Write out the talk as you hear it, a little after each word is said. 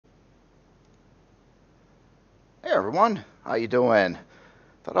Hey everyone, how you doing?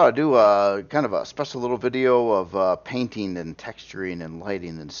 Thought I'd do a kind of a special little video of painting and texturing and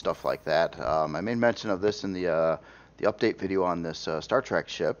lighting and stuff like that. I made mention of this in the update video on this Star Trek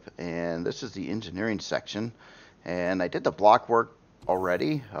ship, and this is the engineering section. And I did the block work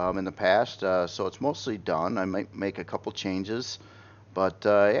already in the past, so it's mostly done. I might make a couple changes, but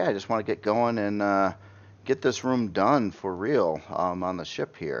yeah, I just want to get going and get this room done for real on the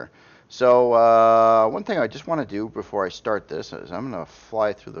ship here. So one thing I just want to do before I start this is I'm going to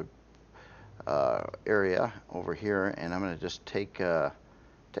fly through the area over here, and I'm going to just take a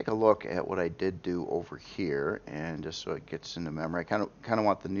look at what I did do over here, and just so it gets into memory. I kind of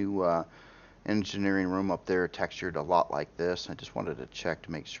want the new engineering room up there textured a lot like this. I just wanted to check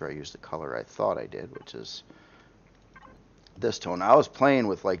to make sure I used the color I thought I did, which is this tone. I was playing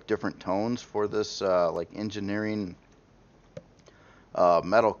with like different tones for this like engineering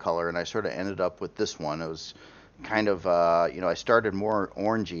metal color, and I sort of ended up with this one. It was kind of, I started more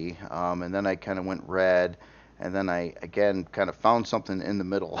orangey, and then I kind of went red, and then I, again, kind of found something in the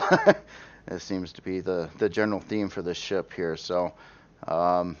middle. It seems to be the general theme for this ship here. So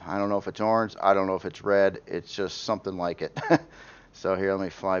I don't know if it's orange, I don't know if it's red, it's just something like it. So here, let me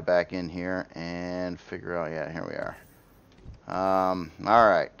fly back in here and figure out, yeah, here we are. All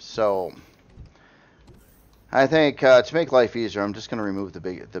right, so I think to make life easier, I'm just going to remove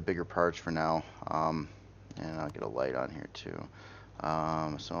the bigger parts for now, and I'll get a light on here too.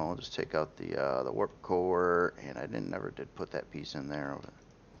 So I'll just take out the warp core, and I never did put that piece in there.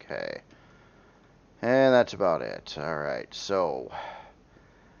 Okay, and that's about it. All right, so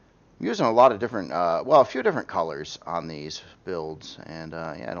I'm using a lot of different, well, a few different colors on these builds, and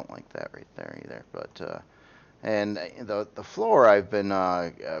yeah, I don't like that right there either, but. And the floor, I've been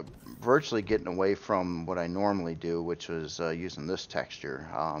virtually getting away from what I normally do, which was using this texture.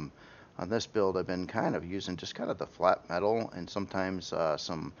 On this build, I've been kind of using just kind of the flat metal and sometimes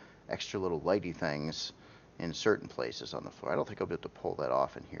some extra little lighty things in certain places on the floor. I don't think I'll be able to pull that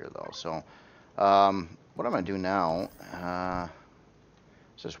off in here, though. So what I'm going to do now,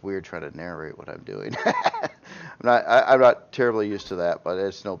 it's just weird trying to narrate what I'm doing. I'm not terribly used to that, but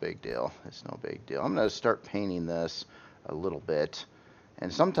it's no big deal. It's no big deal. I'm going to start painting this a little bit,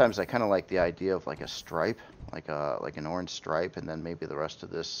 and sometimes I kind of like the idea of like a stripe, like an orange stripe, and then maybe the rest of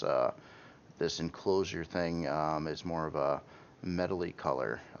this this enclosure thing is more of a metally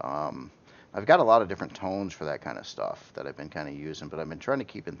color. I've got a lot of different tones for that kind of stuff that I've been kind of using, but I've been trying to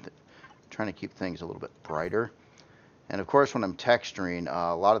keep things a little bit brighter. And of course, when I'm texturing,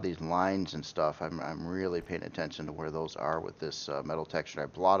 a lot of these lines and stuff, I'm really paying attention to where those are with this metal texture. I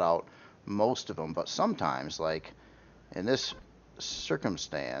blot out most of them, but sometimes, like in this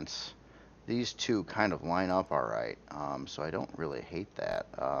circumstance, these two kind of line up all right. So I don't really hate that.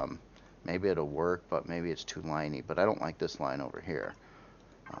 Maybe it'll work, but maybe it's too liney. But I don't like this line over here.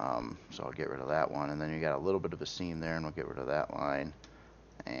 So I'll get rid of that one. And then you got a little bit of a seam there, and we'll get rid of that line.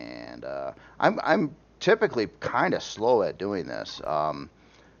 And I'm typically kind of slow at doing this.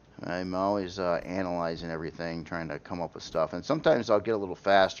 I'm always analyzing everything, trying to come up with stuff, and sometimes I'll get a little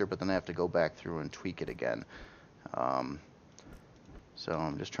faster, but then I have to go back through and tweak it again. So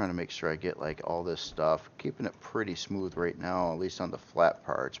I'm just trying to make sure I get like all this stuff, keeping it pretty smooth right now, at least on the flat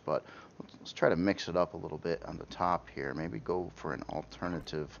parts, but let's try to mix it up a little bit on the top here. Maybe go for an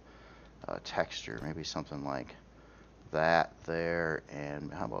alternative texture, maybe something like that there,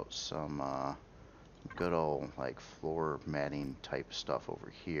 and how about some good old like floor matting type stuff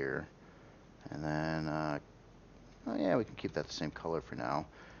over here, and then oh yeah, we can keep that the same color for now.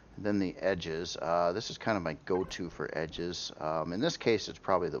 And then the edges, this is kind of my go-to for edges. In this case, it's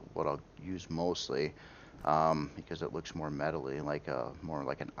probably what I'll use mostly, because it looks more metally, like more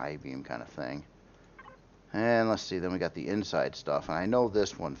like an I-beam kind of thing. And let's see, then we got the inside stuff, and I know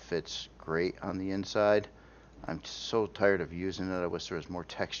this one fits great on the inside. I'm so tired of using it. I wish there was more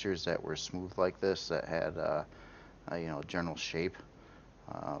textures that were smooth like this, that had general shape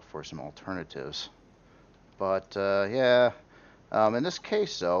for some alternatives. But yeah, in this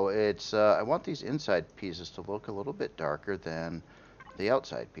case though, it's I want these inside pieces to look a little bit darker than the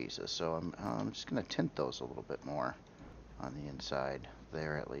outside pieces. So I'm just going to tint those a little bit more on the inside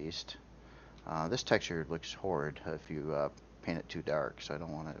there at least. This texture looks horrid if you paint it too dark, so I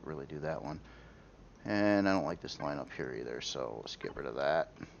don't want to really do that one. And I don't like this line up here either, so let's get rid of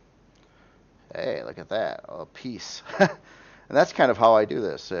that. Hey, look at that, a piece. And that's kind of how I do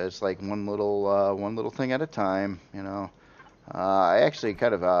this. It's like one little thing at a time, you know. I actually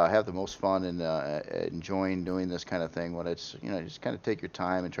kind of have the most fun in enjoying doing this kind of thing when it's, you know, just kind of take your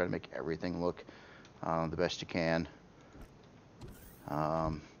time and try to make everything look the best you can.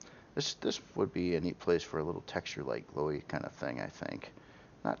 This would be a neat place for a little texture like glowy kind of thing, I think.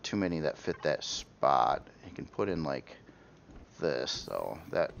 Not too many that fit that spot. You can put in like this, though.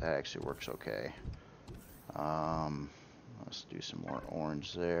 That actually works okay. Let's do some more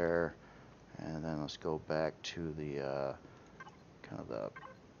orange there. And then let's go back to the kind of the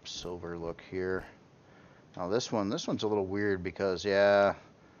silver look here. Now this one's a little weird because, yeah,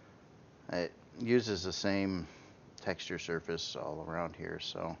 it uses the same texture surface all around here,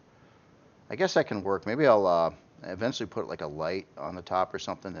 so I guess that can work. Maybe I'll eventually put like a light on the top or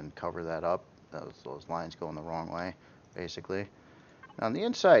something and cover that up. Those lines going the wrong way, basically. Now on the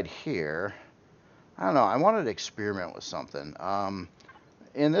inside here, I don't know, I wanted to experiment with something.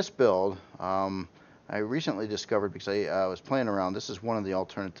 In this build, I recently discovered, because I was playing around, this is one of the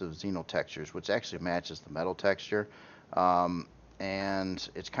alternative Xeno textures, which actually matches the metal texture. And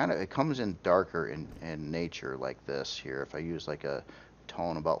it comes in darker in nature like this here, if I use like a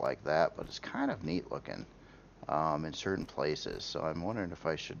tone about like that, but it's kind of neat looking in certain places. So I'm wondering if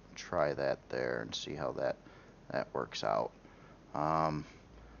I should try that there and see how that works out.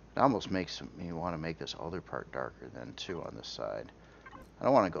 It almost makes me want to make this other part darker then too on this side. I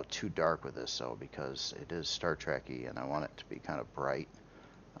don't want to go too dark with this though, because it is Star Trek-y and I want it to be kind of bright.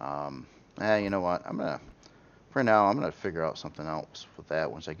 You know what? For now, I'm gonna figure out something else with that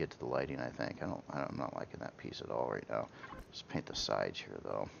once I get to the lighting. I think I'm not liking that piece at all right now. Just paint the sides here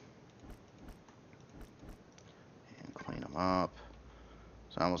though, and clean them up.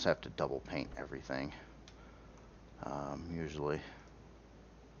 So I almost have to double paint everything. Usually.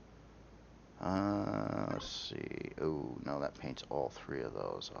 Let's see. Oh, no, that paints all three of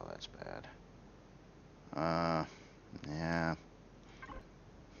those. Oh, that's bad. Yeah.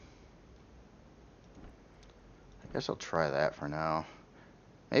 I guess I'll try that for now.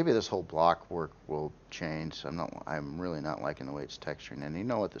 Maybe this whole block work will change. I'm really not liking the way it's texturing. And you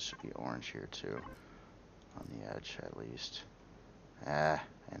know what? This should be orange here too. On the edge, at least. And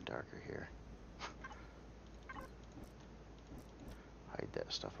darker here. Hide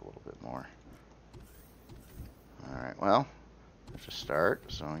that stuff a little bit more. Alright, well, there's a start.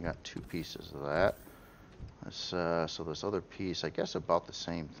 So I got two pieces of that. So this other piece, I guess about the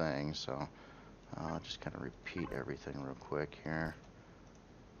same thing. So I'll just kind of repeat everything real quick here.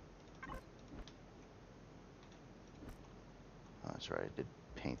 Oh, that's right, I did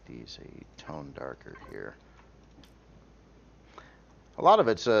paint these a tone darker here. A lot of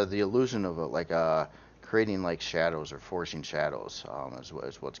it's the illusion of creating like shadows or forcing shadows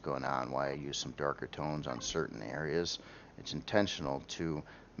is what's going on. Why I use some darker tones on certain areas. It's intentional to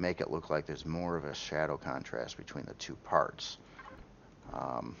make it look like there's more of a shadow contrast between the two parts.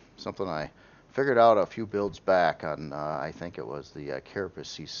 Something I figured out a few builds back on, I think it was the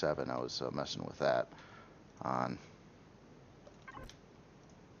Carapace C7. I was messing with that on.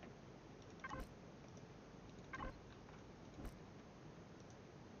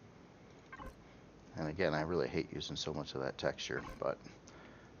 And again, I really hate using so much of that texture, but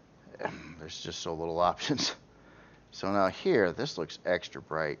there's just so little options. So now here, this looks extra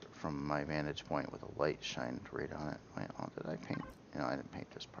bright from my vantage point with a light shined right on it. Wait, oh, did I paint? No, I didn't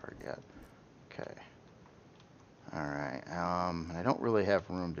paint this part yet. Okay. Alright, and I don't really have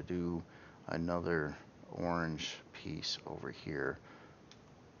room to do another orange piece over here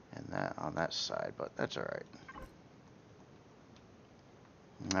and that on that side, but that's alright.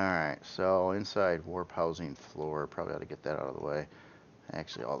 Alright, so inside warp housing floor, probably ought to get that out of the way.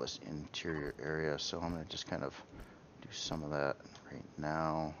 Actually, all this interior area, so I'm going to just kind of do some of that right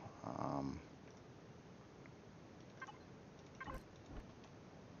now.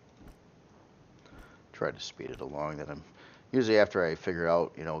 Try to speed it along. That I'm usually, after I figure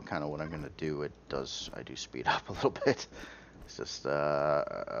out, you know, kind of what I'm going to do, I do speed up a little bit. It's just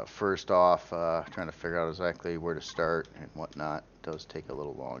first off, trying to figure out exactly where to start and whatnot does take a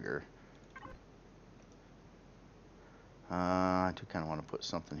little longer. I do kind of want to put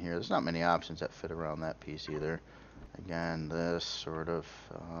something here. There's not many options that fit around that piece either. Again, this sort of,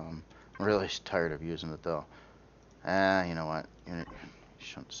 I'm really tired of using it though. You know what? You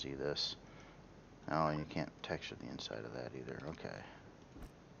shouldn't see this. Oh, you can't texture the inside of that either. Okay.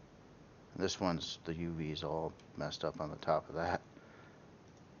 This one's, the UV's all messed up on the top of that.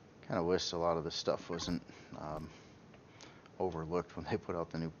 Kind of wish a lot of this stuff wasn't overlooked when they put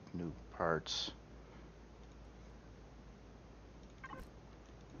out the new parts.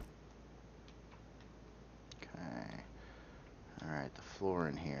 Okay. Alright, the floor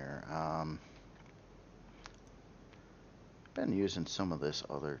in here. Been using some of this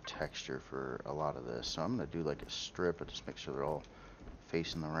other texture for a lot of this, so I'm going to do like a strip and just make sure they're all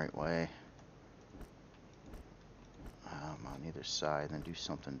facing the right way. on either side, and then do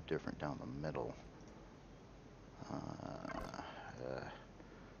something different down the middle.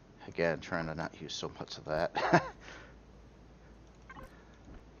 Again, trying to not use so much of that. How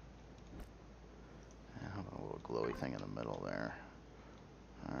about a little glowy thing in the middle there?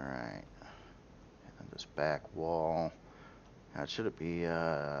 Alright. And then this back wall. Now, should it be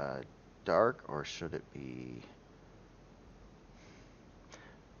dark, or should it be...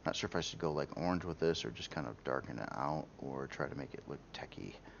 Not sure if I should go like orange with this, or just kind of darken it out, or try to make it look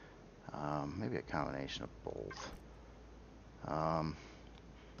techy. Maybe a combination of both.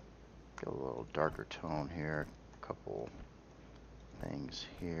 Get a little darker tone here. A couple things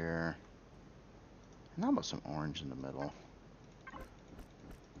here. And how about some orange in the middle?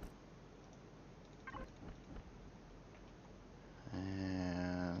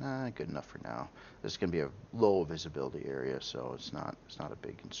 And good enough for now. This is going to be a low visibility area, so it's not a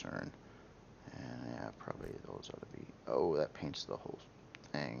big concern. And yeah, probably those ought to be... Oh, that paints the whole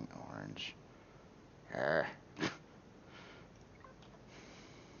thing orange. Can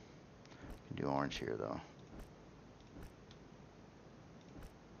do orange here though.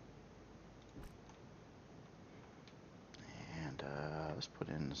 And let's put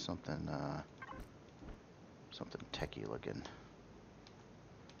in something something techy looking.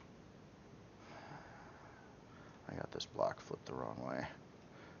 I got this block flipped the wrong way.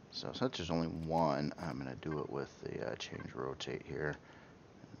 So since there's only one, I'm going to do it with the change rotate here.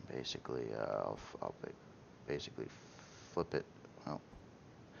 And basically, I'll basically flip it. Well,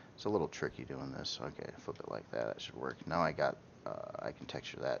 it's a little tricky doing this. Okay, flip it like that. That should work. Now I can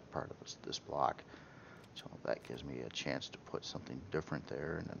texture that part of this block. So that gives me a chance to put something different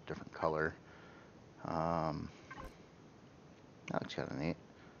there in a different color. That's kind of neat.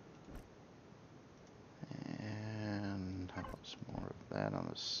 And how about some more of that on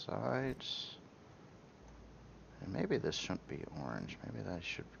the sides? And maybe this shouldn't be orange. Maybe that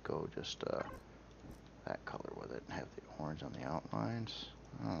should go just that color with it and have the orange on the outlines.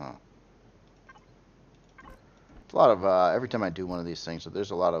 I don't know. It's a lot of, every time I do one of these things, so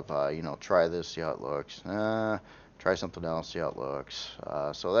there's a lot of, you know, try this, see how it looks. Try something else, see how it looks.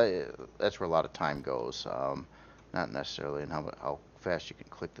 So that's where a lot of time goes. Not necessarily in how fast you can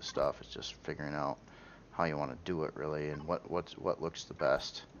click the stuff. It's just figuring out how you want to do it really, and what looks the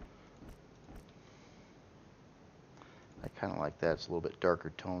best. I kind of like that. It's a little bit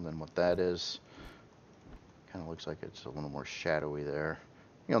darker tone than what that is. Kind of looks like it's a little more shadowy there.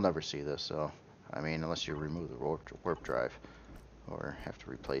 You'll never see this, so I mean, unless you remove the warp drive or have to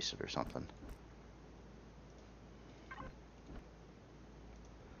replace it or something.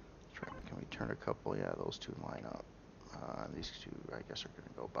 Can we turn a couple? Yeah, those two line up. These two, I guess, are going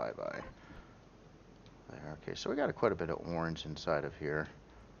to go bye-bye. There. Okay, so we got quite a bit of orange inside of here.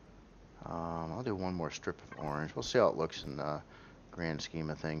 I'll do one more strip of orange. We'll see how it looks in the grand scheme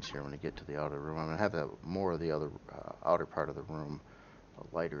of things here when we get to the outer room. I'm going to have more of the other outer part of the room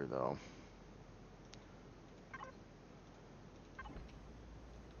lighter, though.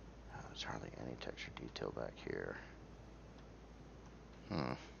 There's hardly any texture detail back here.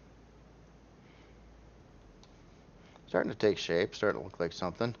 Starting to take shape, starting to look like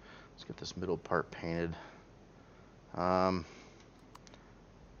something. Let's get this middle part painted. God,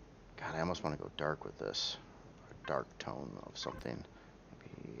 I almost want to go dark with this. A dark tone of something.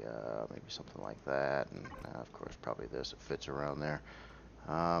 Maybe something like that. And of course, probably this. It fits around there.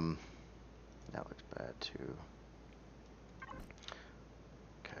 That looks bad too.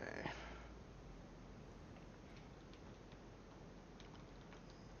 Okay.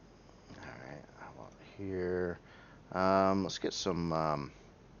 Alright, how about here? Let's get some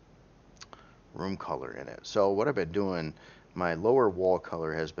room color in it. So what I've been doing, my lower wall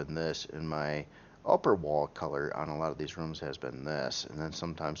color has been this, and my upper wall color on a lot of these rooms has been this, and then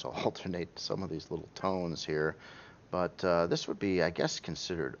sometimes I'll alternate some of these little tones here, but this would be, I guess,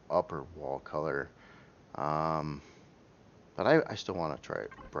 considered upper wall color, but I still want to try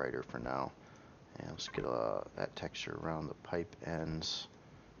it brighter for now. And let's get that texture around the pipe ends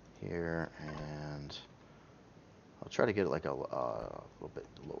here, and I'll try to get like a little bit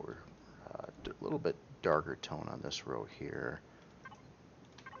lower, a little bit darker tone on this row here.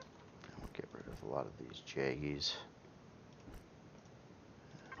 And we'll get rid of a lot of these jaggies.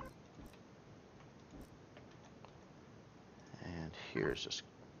 And here's just,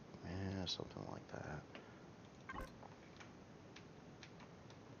 yeah, something like that.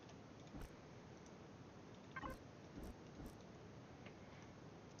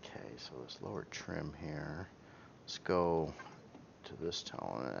 Okay, so this lower trim here, let's go to this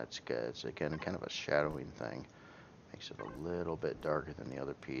tone. That's good. It's again kind of a shadowing thing. Makes it a little bit darker than the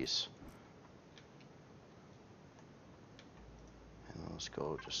other piece. let's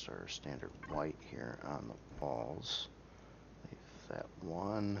go just our standard white here on the walls. Leave that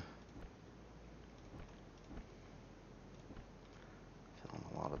one. Fill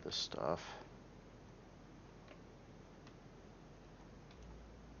in a lot of this stuff.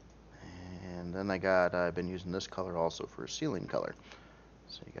 And then I've been using this color also for a ceiling color.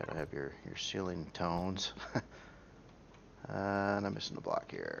 So you gotta have your ceiling tones. And I'm missing a block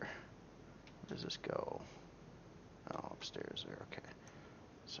here. Where does this go? Oh, upstairs there, okay.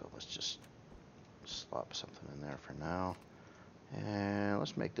 So let's just slop something in there for now. And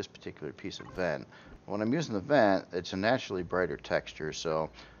let's make this particular piece of vent. When I'm using the vent, it's a naturally brighter texture, so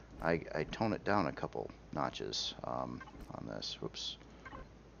I tone it down a couple notches on this. Whoops.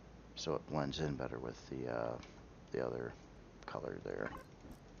 So it blends in better with the other color there.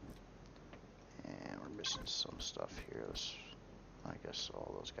 And we're missing some stuff here. I guess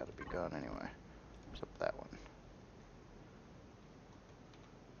all those got to be gone anyway, except that one.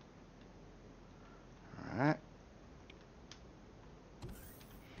 Alright.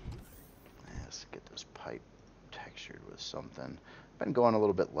 Let's get this pipe textured with something. I've been going a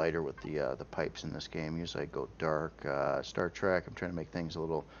little bit lighter with the pipes in this game. Usually I go dark. Star Trek, I'm trying to make things a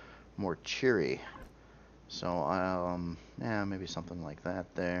little more cheery. So yeah, maybe something like that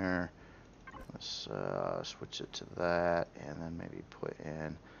there. Let's switch it to that, and then maybe put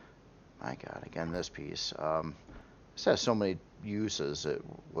in, my God, again, this piece. This has so many uses. It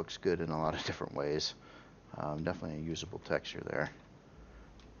looks good in a lot of different ways. Definitely a usable texture there.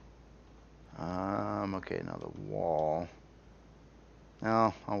 Okay, now the wall.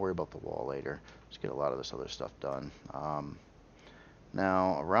 No, I'll worry about the wall later. Let's get a lot of this other stuff done.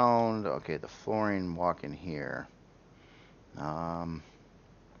 Now around, okay, the flooring walk-in here.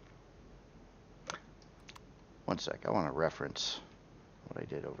 One sec, I want to reference what I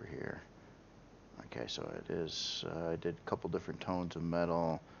did over here. Okay, so it is, I did a couple different tones of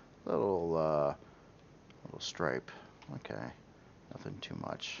metal, little stripe. Okay, nothing too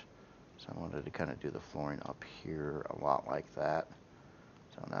much. So I wanted to kind of do the flooring up here a lot like that.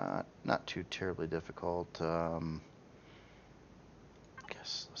 So not too terribly difficult.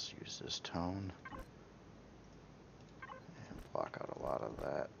 Guess let's use this tone and block out a lot of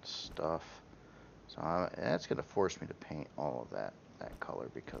that stuff. So that's going to force me to paint all of that color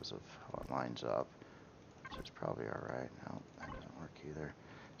because of how it lines up. So it's probably alright. No, that doesn't work either.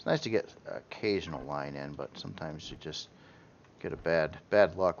 It's nice to get occasional line in, but sometimes you just get a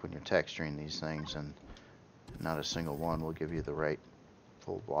bad luck when you're texturing these things, and not a single one will give you the right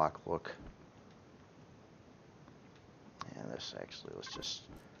full block look. And this actually, let's just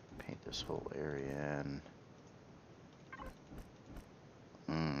paint this whole area in.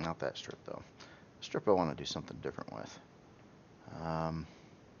 Not that strip though. Strip I want to do something different with. Oh,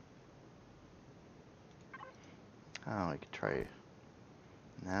 I could try.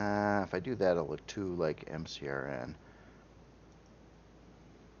 Nah, if I do that, it'll look too like MCRN.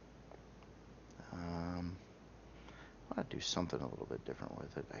 I want to do something a little bit different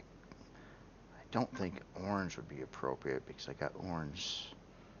with it. I don't think orange would be appropriate because I got orange.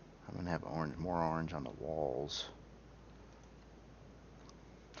 I'm gonna have more orange on the walls.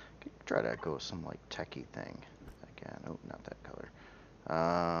 Could try to go with some like techie thing again. Oh, not that color.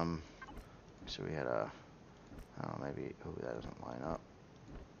 So we had a, oh, maybe, oh, that doesn't line up.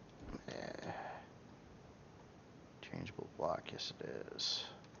 Changeable block, yes it is.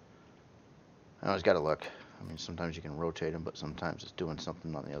 I always got to look. I mean, sometimes you can rotate them, but sometimes it's doing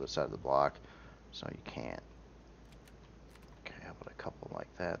something on the other side of the block, so you can't. Okay, how about a couple like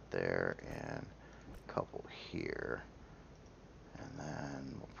that there, and a couple here. And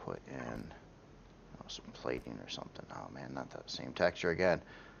then we'll put in some plating or something. Oh man, not that same texture again.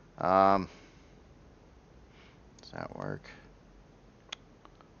 Does that work?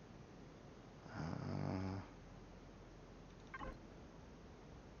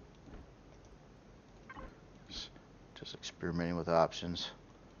 Just experimenting with options.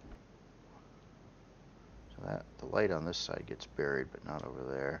 So that the light on this side gets buried, but not over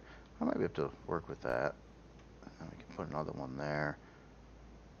there. I might be able to work with that. And we can put another one there.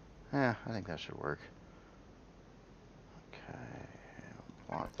 Yeah, I think that should work. Okay,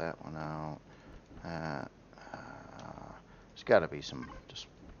 block that one out. There's got to be some just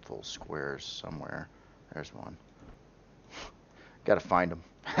full squares somewhere. There's one. Got to find them.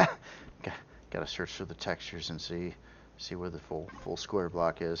 Got to search through the textures and see where the full square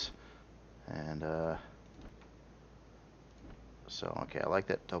block is. And so okay, I like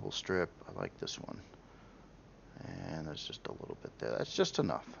that double strip. I like this one. And there's just a little bit there. That's just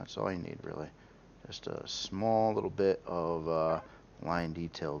enough. That's all you need, really. Just a small little bit of line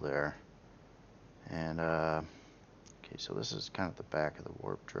detail there. And okay, Okay, so this is kind of the back of the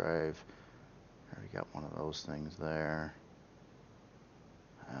warp drive. I already got one of those things there.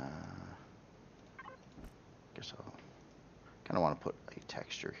 Guess I'll kind of want to put a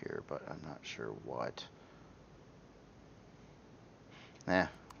texture here, but I'm not sure what. Nah,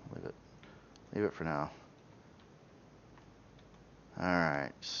 leave it for now.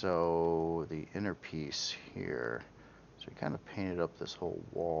 Alright, so the inner piece here. So we kind of painted up this whole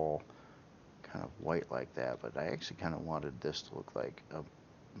wall kind of white like that, but I actually kind of wanted this to look like a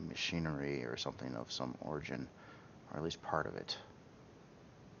machinery or something of some origin, or at least part of it.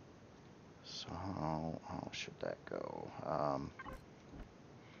 So how should that go?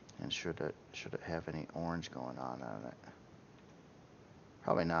 And should it have any orange going on it?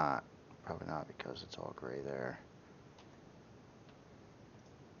 Probably not. Probably not, because it's all gray there.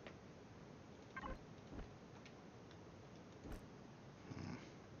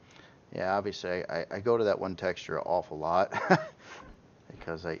 Yeah, obviously I go to that one texture an awful lot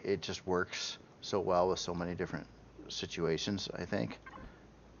because it just works so well with so many different situations, I think.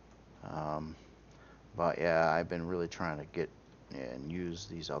 But yeah, I've been really trying to get and use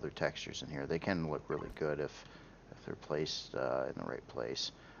these other textures in here. They can look really good if they're placed in the right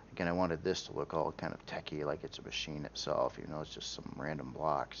place. Again, I wanted this to look all kind of techy, like it's a machine itself, even though it's just some random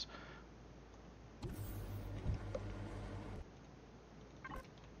blocks.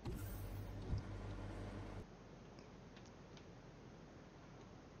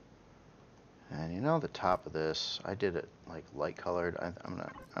 And you know, the top of this, I did it like light colored. I'm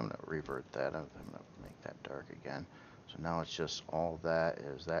gonna revert that. I'm gonna make that dark again. So now it's just all that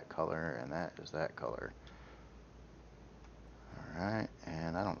is that color and that is that color. All right,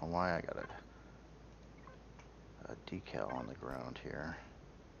 and I don't know why I got a decal on the ground here.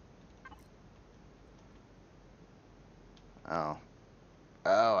 Oh,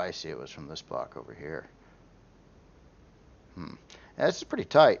 I see. It was from this block over here. Yeah, this is pretty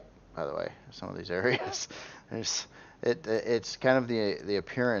tight, by the way. Some of these areas, it's kind of the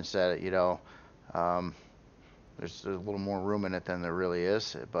appearance that there's a little more room in it than there really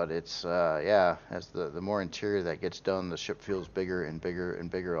is. But it's yeah, as the more interior that gets done, the ship feels bigger and bigger and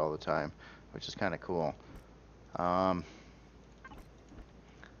bigger all the time, which is kind of cool. So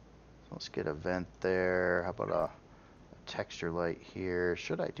let's get a vent there. How about a texture light here?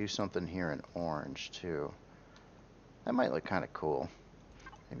 Should I do something here in orange too? That might look kind of cool.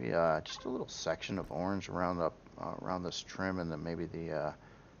 Maybe just a little section of orange around this trim, and then maybe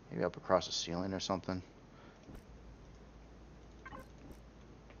maybe up across the ceiling or something.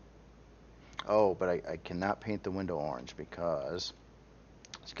 Oh, but I cannot paint the window orange because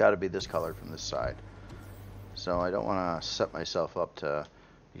it's got to be this color from this side. So I don't want to set myself up to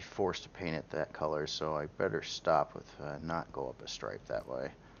be forced to paint it that color, so I better stop with not go up a stripe that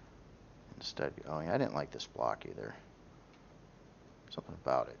way. Instead, oh yeah, I didn't like this block either. Something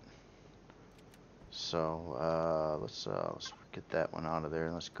about it. So let's get that one out of there,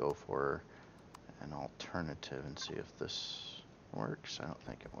 and let's go for an alternative and see if this works. I don't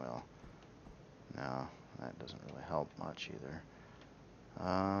think it will. No, that doesn't really help much either.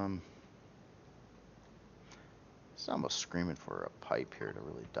 It's almost screaming for a pipe here to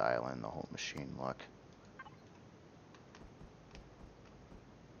really dial in the whole machine look.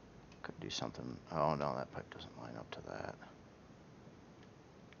 Could do something. Oh no, that pipe doesn't line up to that.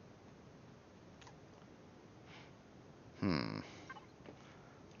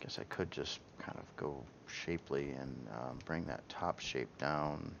 Guess I could just kind of go shapely and bring that top shape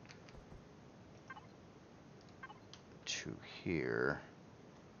down to here,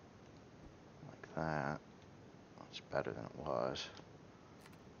 like that. It's better than it was.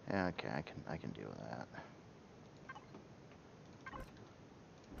 Yeah, okay, I can deal with that.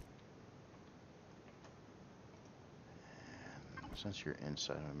 And since you're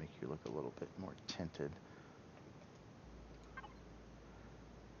inside, I'm gonna make you look a little bit more tinted.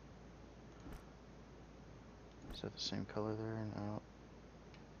 Is that the same color there? No.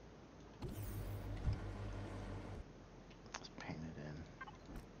 Let's paint it in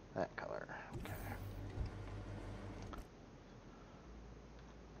that color. Okay.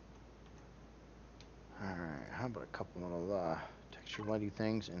 Alright, how about a couple little texture lighty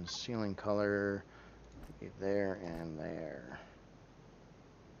things in ceiling color? Maybe there and there.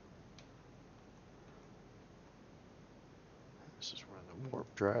 This is where the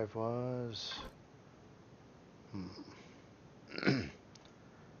warp drive was.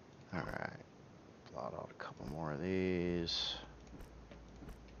 Alright, blot out a couple more of these.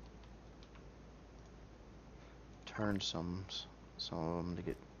 Turn some of them to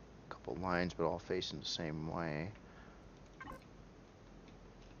get a couple lines, but all facing the same way.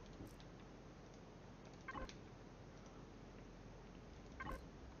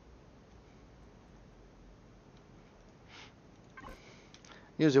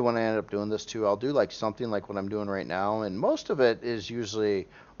 usually when I end up doing this too, I'll do like something like what I'm doing right now, and most of it is usually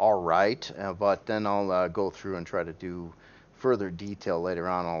all right, but then I'll go through and try to do further detail later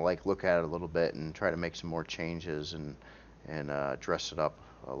on. I'll like look at it a little bit and try to make some more changes and dress it up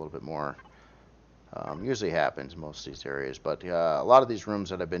a little bit more. Usually happens in most of these areas, but a lot of these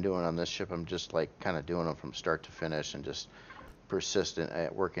rooms that I've been doing on this ship, I'm just like kind of doing them from start to finish and just persistent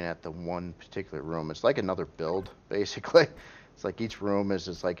at working at the one particular room. It's like another build, basically. It's like each room is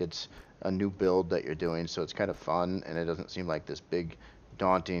just like it's a new build that you're doing, so it's kind of fun, and it doesn't seem like this big,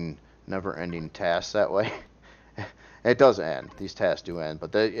 daunting, never-ending task that way. It does end. These tasks do end,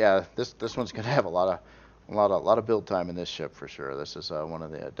 but yeah, this one's gonna have a lot of build time in this ship for sure. This is one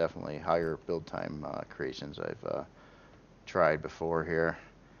of the definitely higher build time creations I've tried before here.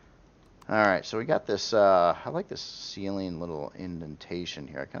 All right, so we got this. I like this ceiling little indentation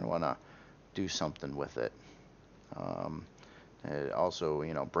here. I kind of want to do something with it. It also,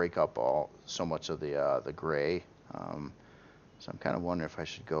 you know, break up so much of the gray. So I'm kind of wondering if I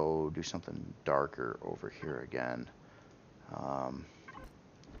should go do something darker over here again.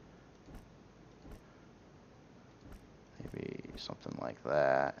 Maybe something like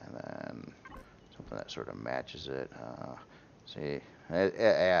that, and then something that sort of matches it. See,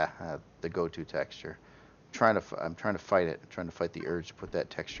 the go-to texture. I'm trying to fight it. I'm trying to fight the urge to put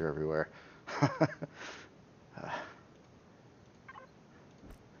that texture everywhere.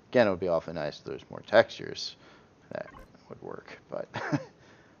 Again, it would be awfully nice if there's more textures that would work, but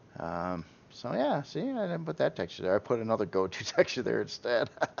so yeah, see, I didn't put that texture there. I put another go-to texture there instead.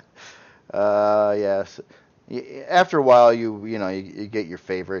 Yes. After a while, you know you get your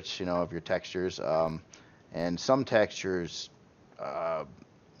favorites, you know, of your textures, and some textures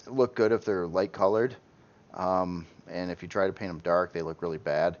look good if they're light colored, and if you try to paint them dark, they look really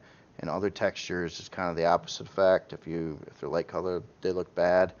bad. And other textures is kind of the opposite effect. If they're light colored, they look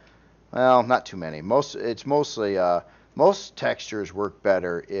bad. Well, not too many. It's mostly most textures work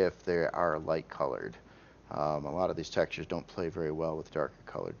better if they are light colored. A lot of these textures don't play very well with darker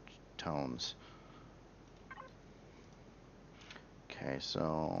colored tones. Okay,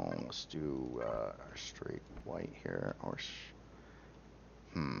 so let's do our straight white here, or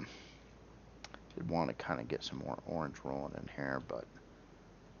did want to kind of get some more orange rolling in here, but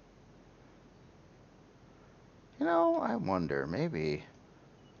you know, I wonder maybe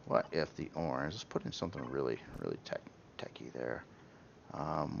what if the orange, let's put in something really techy there.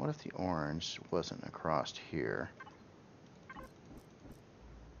 What if the orange wasn't across here,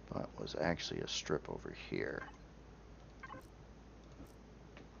 but was actually a strip over here?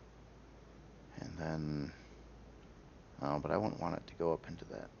 And then, but I wouldn't want it to go up into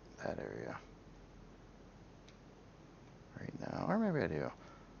that area right now, or maybe I do.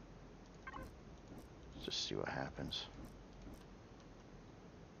 Let's just see what happens.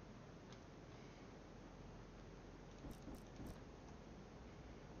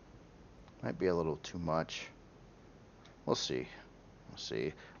 Might be a little too much. We'll see. We'll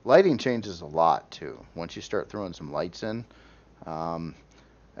see. Lighting changes a lot too. Once you start throwing some lights in,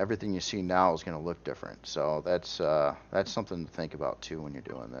 everything you see now is going to look different. So that's something to think about too when you're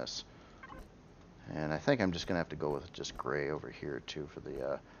doing this. And I think I'm just going to have to go with just gray over here too for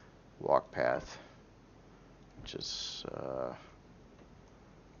the walk path, which is oh,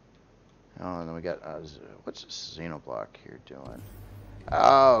 and then we got what's this xenoblock here doing?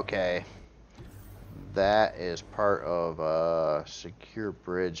 Oh, okay. That is part of secure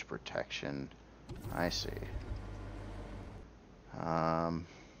bridge protection. I see. Well,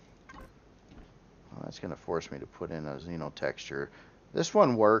 that's going to force me to put in a xeno texture. This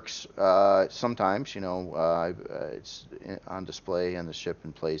one works sometimes, you know, it's on display in the ship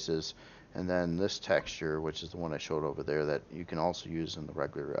in places. And then this texture, which is the one I showed over there, that you can also use in the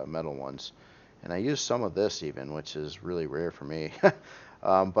regular metal ones. And I use some of this even, which is really rare for me.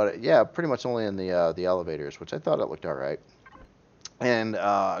 But yeah, pretty much only in the elevators, which I thought it looked all right. And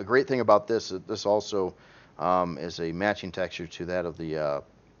a great thing about this is this also is a matching texture to that of the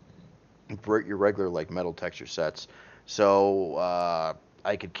your regular like metal texture sets. So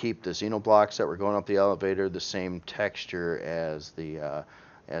I could keep the xenoblocks that were going up the elevator the same texture as the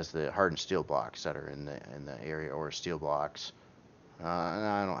hardened steel blocks that are in the area, or steel blocks. No,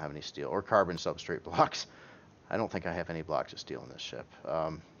 I don't have any steel or carbon substrate blocks. I don't think I have any blocks of steel in this ship.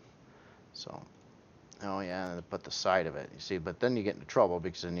 So, oh yeah, but the side of it, you see. But then you get into trouble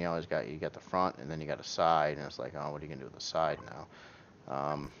because then you always got the front and then you got a side, and it's like, oh, what are you gonna do with the side now?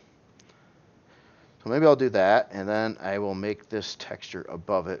 So maybe I'll do that, and then I will make this texture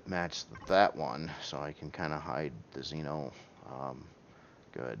above it match that one, so I can kind of hide the Xeno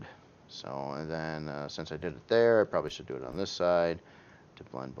good. So, and then since I did it there, I probably should do it on this side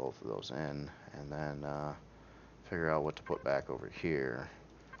to blend both of those in, and then figure out what to put back over here.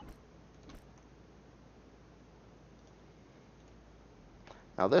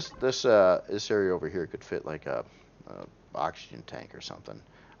 Now this area over here could fit like a oxygen tank or something.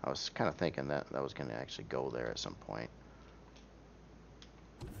 I was kind of thinking that that was going to actually go there at some point.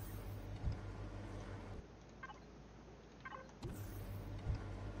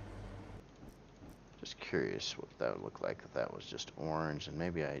 Just curious what that would look like if that was just orange, and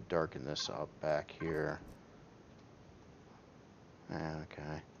maybe I darken this up back here.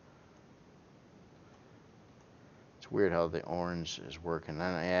 Okay. It's weird how the orange is working.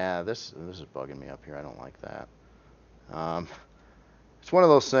 And yeah, this is bugging me up here. I don't like that. It's one of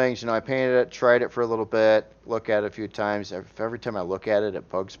those things, you know, I painted it, tried it for a little bit, look at it a few times. Every time I look at it, it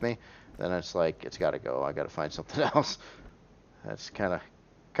bugs me. Then it's like, it's got to go. I got to find something else. That's kind of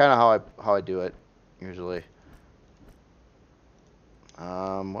how I do it usually.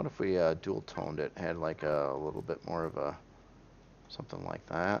 What if we dual toned it? Had like a little bit more of a something like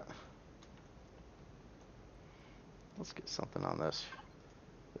that. Let's get something on this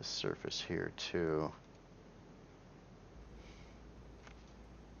surface here too.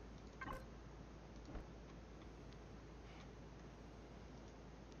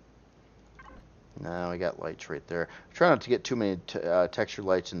 Now we got lights right there. Try not to get too many texture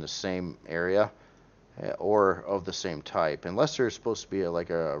lights in the same area or of the same type, unless there's supposed to be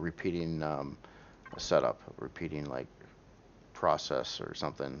like a repeating setup, a repeating like process or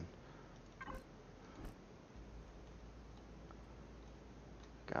something.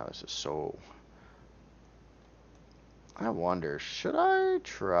 God, this is so... I wonder, should I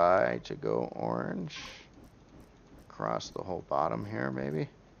try to go orange across the whole bottom here, maybe?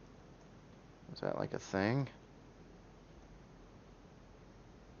 Is that like a thing?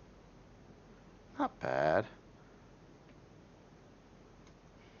 Not bad.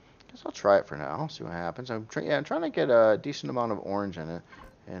 Guess I'll try it for now, see what happens. I'm trying to get a decent amount of orange in it,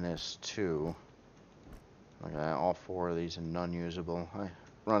 in this too. Look at that, all four of these and none usable. I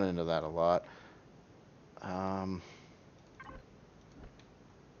run into that a lot.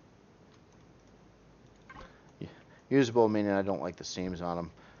 Usable meaning I don't like the seams on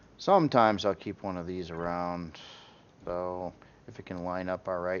them. Sometimes I'll keep one of these around, though, if it can line up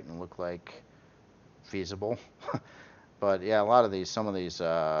all right and look like feasible. But yeah, a lot of these, some of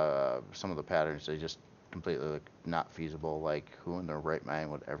the patterns, they just completely look not feasible. Like, who in their right mind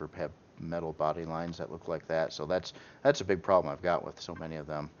would ever have metal body lines that look like that? So that's a big problem I've got with so many of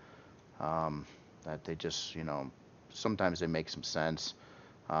them. That they just, you know, sometimes they make some sense,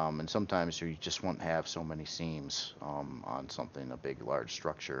 and sometimes you just won't have so many seams on something, a big, large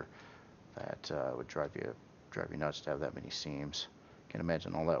structure, that would drive you nuts to have that many seams. Can't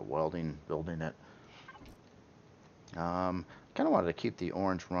imagine all that welding building it. Kind of wanted to keep the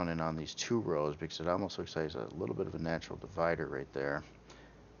orange running on these two rows because it almost looks like there's a little bit of a natural divider right there.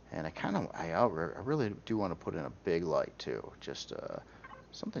 And I really do want to put in a big light too, just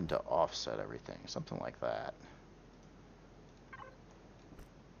something to offset everything, something like that.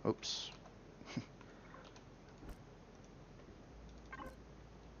 Oops.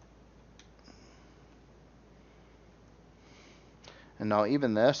 And now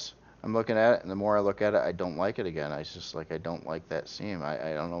even this, I'm looking at it, and the more I look at it, I don't like it again. I just like, I don't like that seam.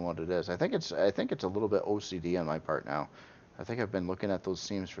 I don't know what it is. I think it's a little bit OCD on my part now. I think I've been looking at those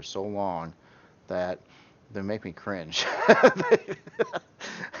seams for so long that they make me cringe. I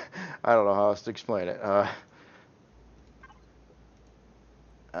don't know how else to explain it.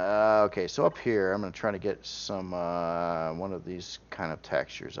 Okay, so up here, I'm going to try to get some one of these kind of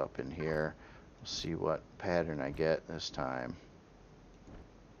textures up in here. We'll see what pattern I get this time.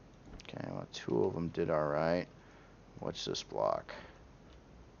 Okay, well, two of them did all right. What's this block?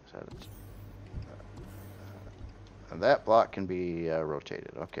 Is that and that block can be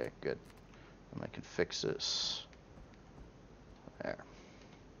rotated. Okay, good. And I can fix this. There.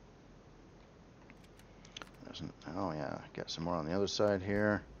 Oh yeah, got some more on the other side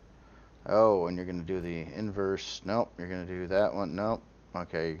here. Oh, and you're gonna do the inverse. Nope, you're gonna do that one. Nope.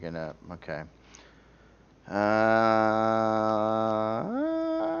 Okay, you're gonna. Okay.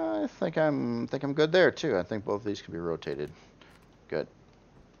 I think I'm good there too. I think both of these can be rotated. Good.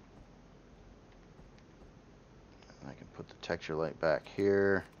 I can put the texture light back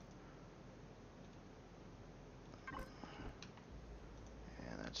here.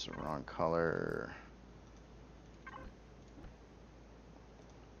 And that's the wrong color.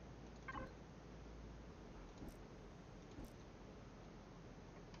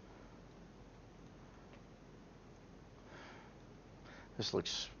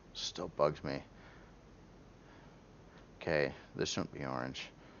 This still bugs me. Okay, this shouldn't be orange.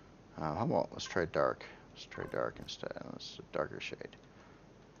 How about, let's try dark. Let's try dark instead. Let's a darker shade.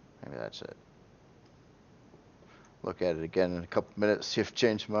 Maybe that's it. Look at it again in a couple minutes, see if I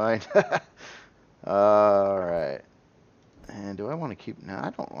change my mind. Alright. And do I want to keep... No, I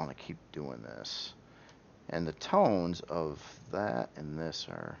don't want to keep doing this. And the tones of that and this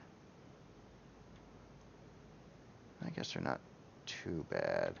are... I guess they're not too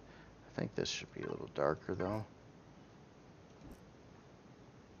bad. I think this should be a little darker though.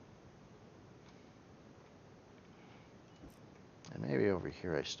 And maybe over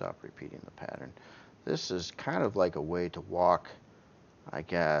here I stop repeating the pattern. This is kind of like a way to walk, I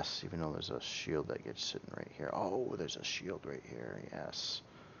guess, even though there's a shield that gets sitting right here. Oh, there's a shield right here, yes.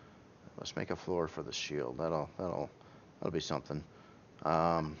 Let's make a floor for the shield. That'll be something.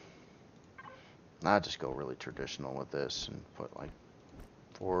 I'll just go really traditional with this and put like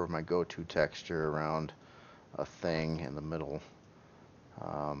 4 of my go-to texture around a thing in the middle.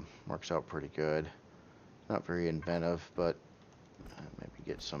 Works out pretty good. Not very inventive, but maybe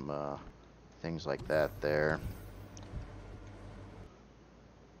get some things like that there.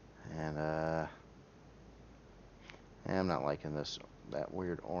 And I'm not liking that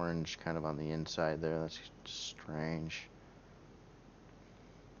weird orange kind of on the inside there. That's strange.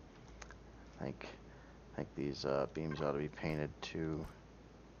 I think these beams ought to be painted too.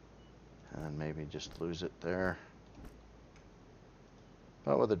 And then maybe just lose it there.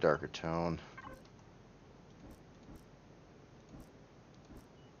 But with a darker tone.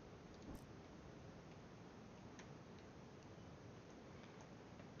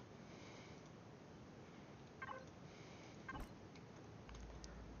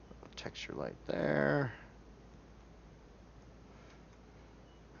 Texture light there.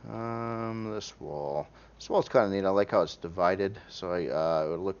 This wall. This wall's kind of neat. I like how it's divided, so it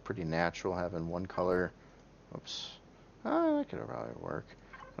would look pretty natural having one color. Oops. That could probably work.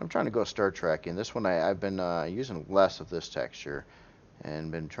 I'm trying to go Star Trek in this one. I've been using less of this texture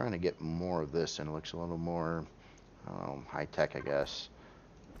and been trying to get more of this, and it looks a little more high tech, I guess.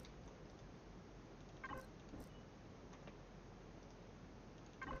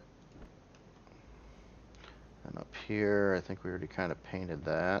 And up here, I think we already kind of painted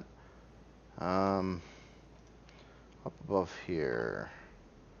that. Up above here.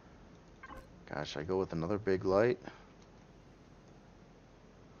 Gosh, I go with another big light.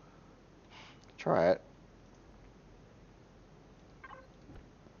 Try it.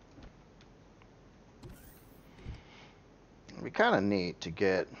 It'd be kind of neat to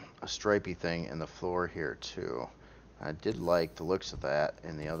get a stripy thing in the floor here too. I did like the looks of that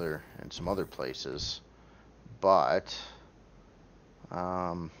in some other places, but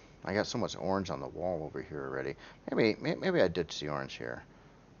I got so much orange on the wall over here already. Maybe I ditch the orange here.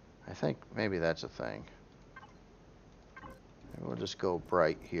 I think maybe that's a thing. Maybe we'll just go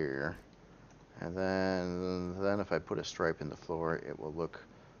bright here, and then if I put a stripe in the floor, it will look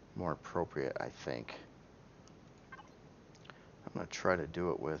more appropriate, I think. I'm gonna try to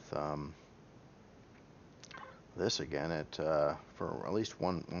do it with this again for at least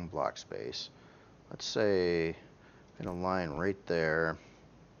one block space. Let's say in a line right there,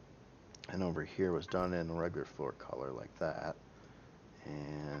 and over here was done in a regular floor color like that.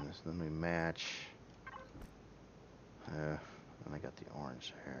 And then we match. And I got the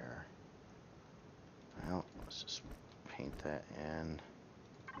orange there. Well, let's just paint that in.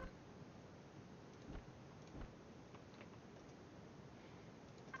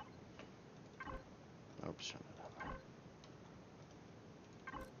 Oops.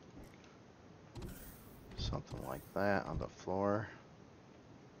 Something like that on the floor.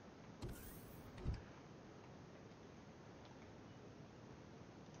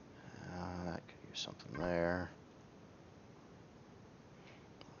 That could use something there.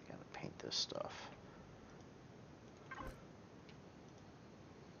 I gotta paint this stuff.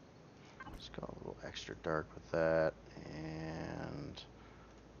 Let's go a little extra dark with that, and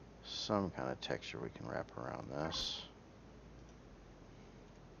some kind of texture we can wrap around this.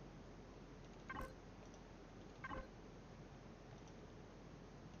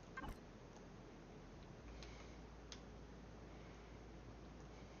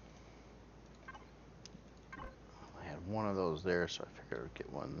 One of those there, so I figured I'd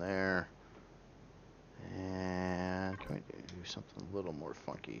get one there. And can we do something a little more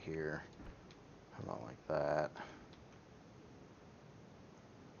funky here? How about like that?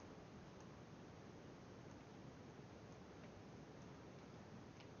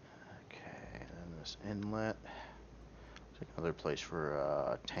 Okay, then this inlet. It's another place for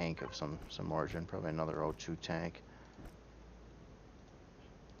a tank of some origin, probably another O2 tank.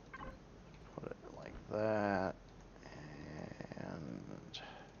 Put it like that.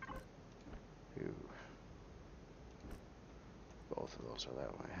 walls are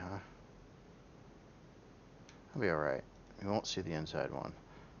that way, huh? That'll be alright. You won't see the inside one.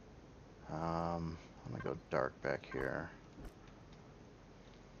 I'm gonna go dark back here.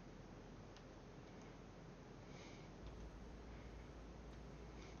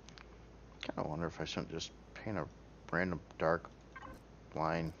 Kinda wonder if I shouldn't just paint a random dark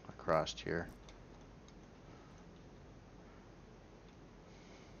line across here.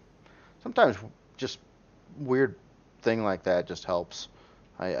 Sometimes just weird thing like that just helps.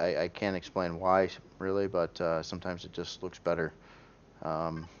 I can't explain why really, but sometimes it just looks better.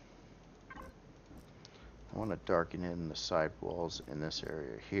 I want to darken in the side walls in this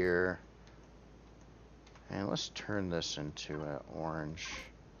area here. And let's turn this into an orange.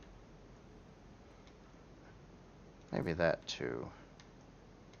 Maybe that too.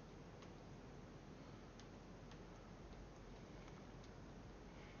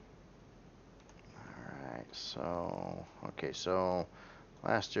 Alright, so, okay, so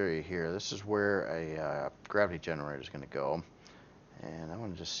last area here, this is where a gravity generator is going to go. And I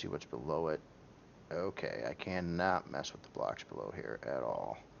want to just see what's below it. Okay, I cannot mess with the blocks below here at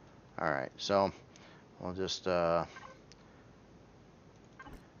all. Alright, so we'll just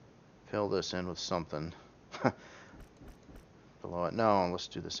fill this in with something below it. No, let's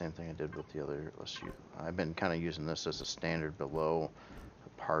do the same thing I did with the other. I've been kind of using this as a standard below the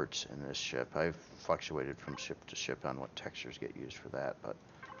parts in this ship. I've fluctuated from ship to ship on what textures get used for that, but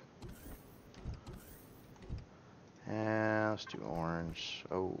let's do orange.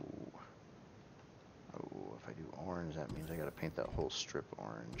 Oh, if I do orange, that means I gotta paint that whole strip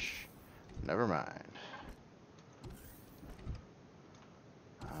orange. Never mind.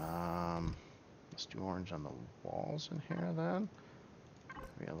 Let's do orange on the walls in here then.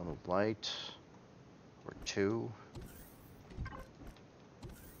 Maybe a little light or two.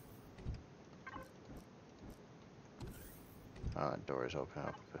 Oh, that door is open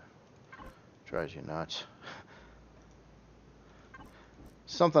up. Drives you nuts.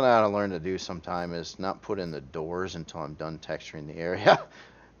 Something I ought to learn to do sometime is not put in the doors until I'm done texturing the area.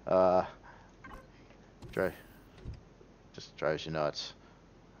 Just drives you nuts.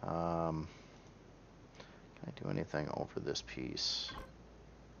 Can I do anything over this piece?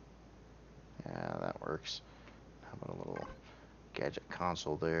 Yeah, that works. How about a little gadget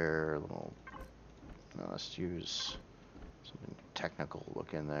console there? Let's use something technical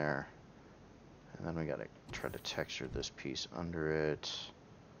look in there. And then we gotta try to texture this piece under it.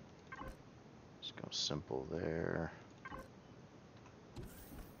 Just go simple there.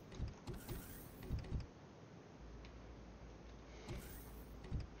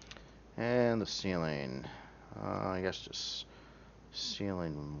 And the ceiling. I guess just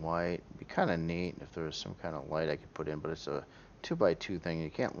ceiling white. It'd be kind of neat if there was some kind of light I could put in, but it's a 2x2 thing. You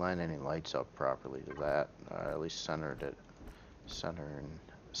can't line any lights up properly to that. At least centering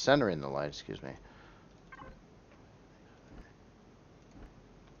the light, excuse me.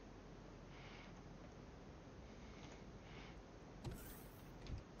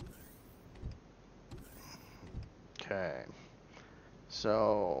 Okay.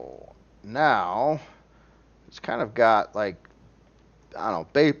 So now it's kind of got like, I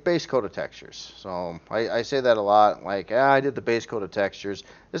don't know, base coat of textures. So I say that a lot, like, I did the base coat of textures.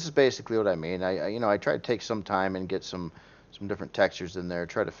 This is basically what I mean. I try to take some time and get some different textures in there,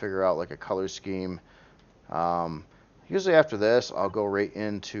 try to figure out like a color scheme. Usually after this, I'll go right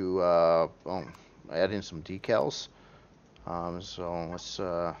into add in some decals. So let's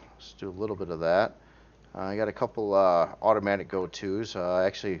do a little bit of that. I got a couple automatic go-tos. I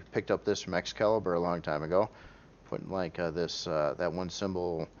actually picked up this from Excalibur a long time ago. Putting like that one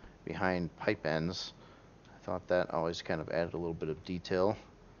symbol behind pipe ends. I thought that always kind of added a little bit of detail.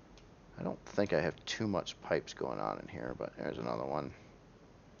 I don't think I have too much pipes going on in here, but there's another one.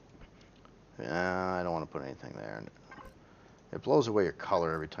 I don't want to put anything there. It blows away your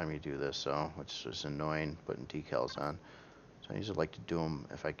color every time you do this, so it's just annoying putting decals on. So I usually like to do them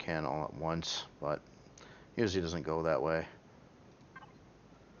if I can all at once, but usually doesn't go that way.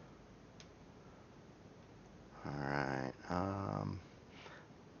 Alright,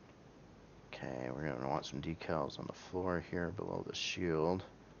 okay, we're going to want some decals on the floor here below the shield.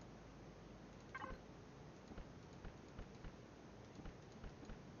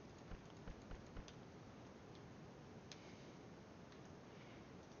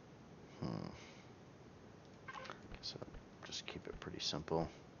 So just keep it pretty simple.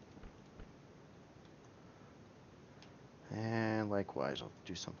 And likewise, I'll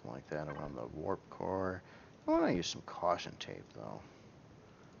do something like that around the warp core. I want to use some caution tape though.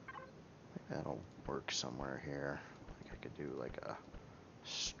 I think that'll work somewhere here. Like I could do like a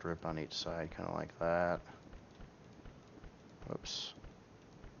strip on each side, kind of like that. Whoops.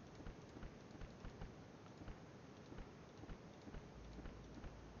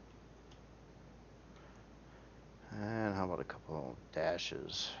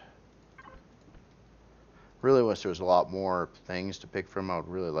 meshes. Really wish there was a lot more things to pick from. I would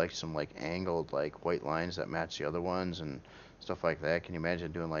really like some like angled like white lines that match the other ones and stuff like that. Can you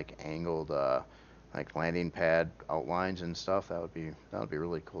imagine doing like angled like landing pad outlines and stuff? That would be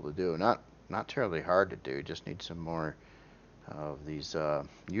really cool to do. Not terribly hard to do. Just need some more of these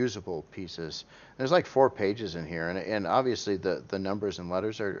usable pieces. There's like 4 pages in here, and obviously the numbers and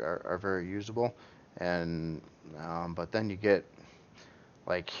letters are very usable, and but then you get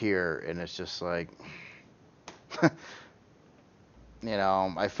like here, and it's just like you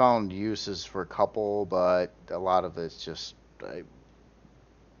know, I found uses for a couple, but a lot of it's just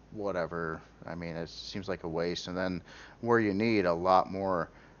whatever. I mean, it seems like a waste. And then where you need a lot more,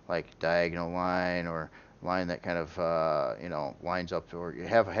 like diagonal line or line that kind of you know, lines up, or you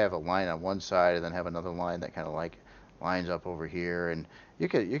have a line on one side and then have another line that kind of like lines up over here, and you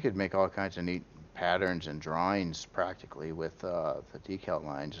could make all kinds of neat patterns and drawings practically with the decal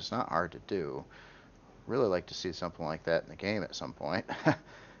lines. It's not hard to do. Really like to see something like that in the game at some point.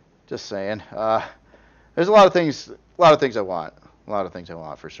 Just saying. There's a lot of things I want. A lot of things I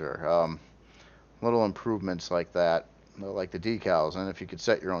want for sure. Little improvements like that, like the decals, and if you could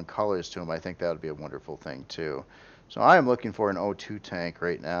set your own colors to them, I think that would be a wonderful thing too. So I am looking for an O2 tank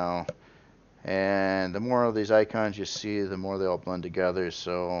right now, and the more of these icons you see, the more they all blend together.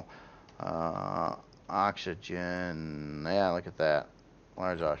 So oxygen, yeah, look at that,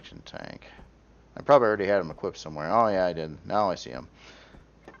 large oxygen tank. I probably already had them equipped somewhere. Oh yeah, I did. Now I see them.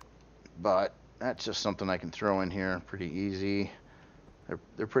 But that's just something I can throw in here, pretty easy.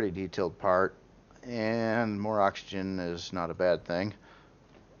 They're pretty detailed part, and more oxygen is not a bad thing.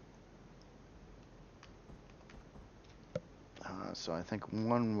 So I think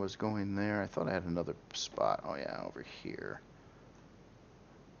one was going there. I thought I had another spot. Oh yeah, over here.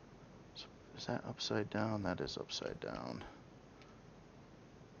 So is that upside down? That is upside down.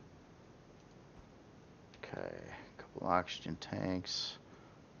 Okay, a couple oxygen tanks.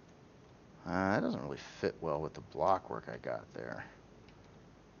 That doesn't really fit well with the block work I got there.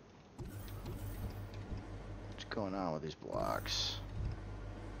 What's going on with these blocks?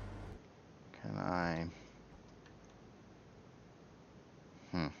 Can I...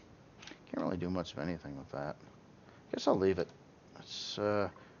 Can't really do much of anything with that. Guess I'll leave it. It's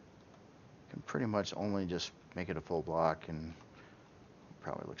can pretty much only just make it a full block, and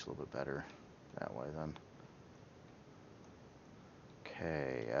probably looks a little bit better that way then.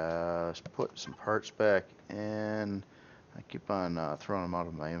 Okay, let's put some parts back in. I keep on throwing them out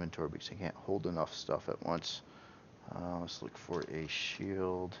of my inventory because I can't hold enough stuff at once. Let's look for a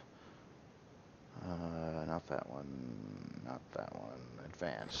shield. Not that one. Not that one.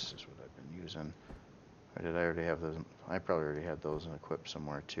 Advanced is what I've been using. Or did I already have those? I probably already had those equipped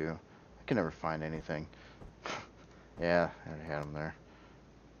somewhere too. I can never find anything. Yeah, I already had them there.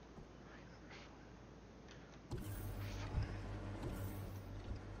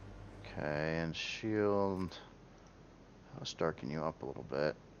 Okay, and shield. Let's darken you up a little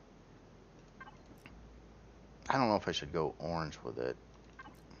bit. I don't know if I should go orange with it.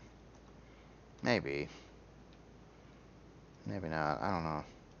 Maybe. Maybe not. I don't know.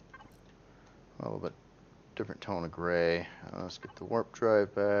 A little bit different tone of gray. Let's get the warp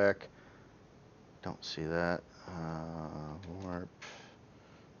drive back. Don't see that. Warp.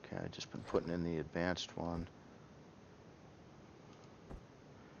 Okay, I've just been putting in the advanced one.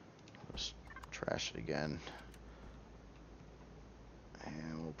 Let's trash it again.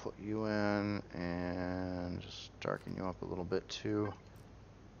 And we'll put you in and just darken you up a little bit too.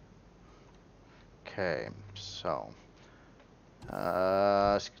 Okay, so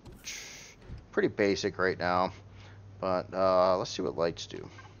pretty basic right now, but let's see what lights do.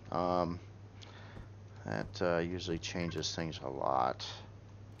 That usually changes things a lot.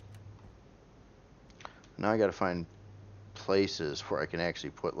 Now I gotta find places where I can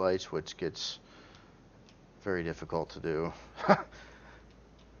actually put lights, which gets very difficult to do.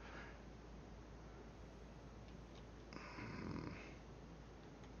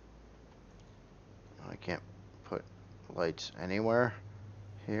 I can't put lights anywhere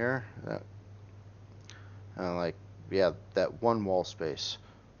here. That like, yeah, that one wall space.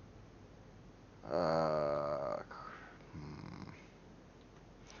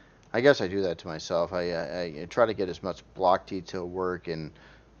 I guess I do that to myself. I try to get as much block detail work and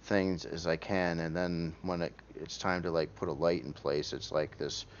things as I can, and then when it's time to like put a light in place, it's like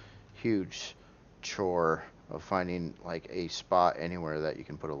this huge chore of finding like a spot anywhere that you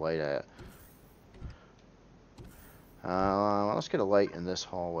can put a light at. Well, let's get a light in this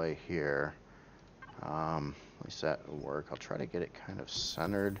hallway here. At least that will work. I'll try to get it kind of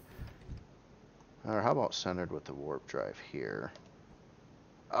centered. Or how about centered with the warp drive here?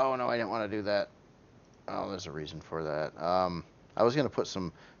 Oh no, I didn't want to do that. Oh, there's a reason for that. I was gonna put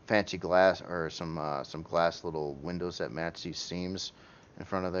some fancy glass or some glass little windows that match these seams in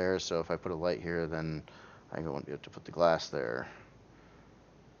front of there. So if I put a light here, then I won't be able to put the glass there.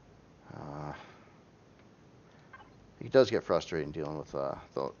 Uh, it does get frustrating dealing with the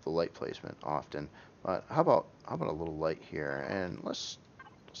light placement often. But how about a little light here? And let's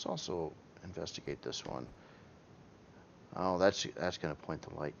also investigate this one. Oh, that's going to point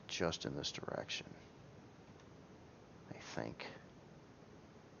the light just in this direction, I think.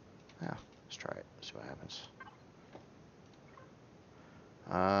 Yeah, let's try it. See what happens.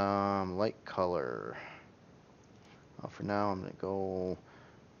 Light color. Well, for now, I'm going to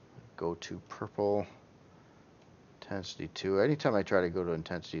go to purple. Intensity 2. Anytime I try to go to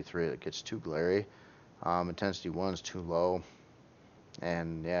intensity 3, it gets too glary. Intensity 1 is too low.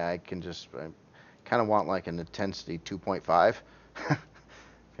 And yeah, I kind of want like an intensity 2.5. You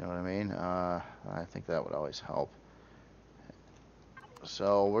know what I mean? I think that would always help.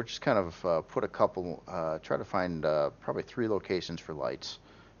 So we're just kind of put a couple, try to find probably 3 locations for lights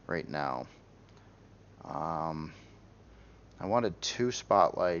right now. I wanted 2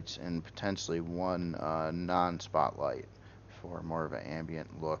 spotlights and potentially 1 non-spotlight for more of an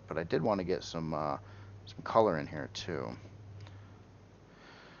ambient look, but I did want to get some color in here too.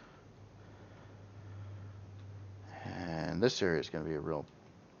 And this area is going to be a real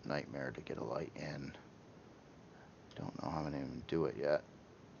nightmare to get a light in. Don't know how I'm going to even do it yet.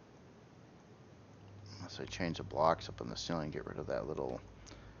 Unless I change the blocks up on the ceiling, get rid of that little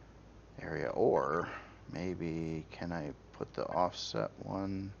area. Or maybe, can I put the offset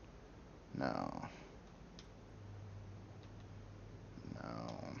one? No.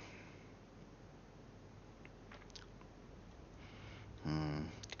 No.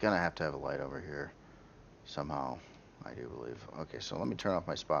 Gonna have to have a light over here somehow, I do believe. Okay, so let me turn off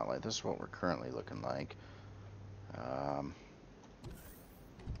my spotlight. This is what we're currently looking like.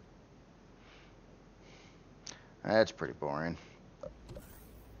 That's pretty boring.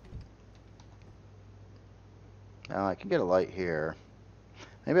 Now I can get a light here.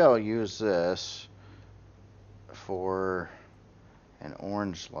 Maybe I'll use this for an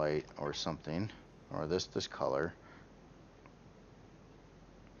orange light or something, or this color.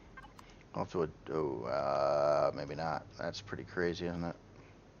 I'll have to, maybe not. That's pretty crazy, isn't it?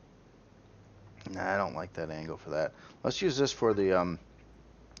 Nah, I don't like that angle for that. Let's use this for the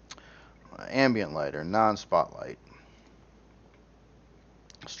ambient light or non-spotlight.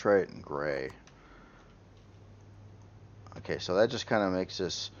 Let's try it in gray. Okay, so that just kind of makes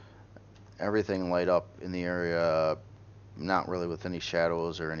this everything light up in the area, not really with any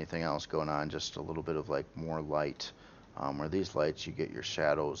shadows or anything else going on, just a little bit of like more light. Where these lights, you get your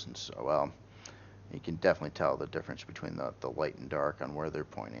shadows, and so, well, you can definitely tell the difference between the light and dark on where they're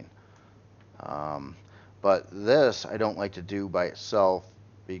pointing. But this I don't like to do by itself.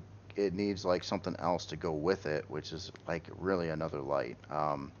 It needs like something else to go with it, which is like really another light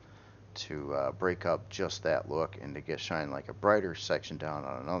to break up just that look and to shine like a brighter section down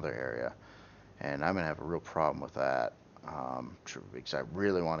on another area. And I'm gonna have a real problem with that because I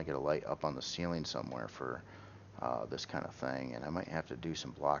really want to get a light up on the ceiling somewhere for this kind of thing, and I might have to do some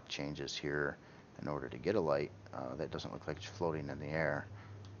block changes here in order to get a light that doesn't look like it's floating in the air.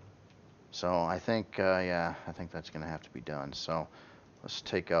 So I think, yeah, I think that's going to have to be done. So let's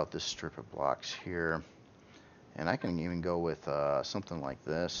take out this strip of blocks here, and I can even go with something like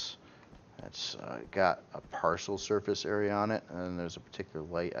this. That's got a partial surface area on it, and there's a particular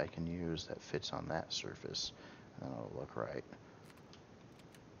light I can use that fits on that surface, and it'll look right.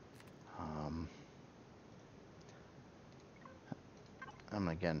 I'm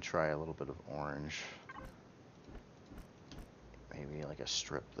gonna again try a little bit of orange, maybe like a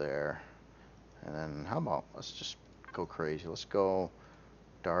strip there, and then how about let's just go crazy. Let's go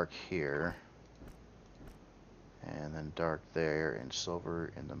dark here, and then dark there, and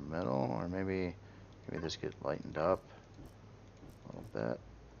silver in the middle, or maybe this get lightened up a little bit,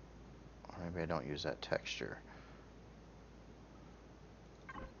 or maybe I don't use that texture.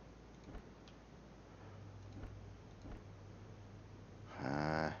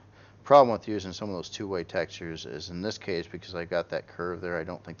 Problem with using some of those two-way textures is in this case, because I got that curve there, I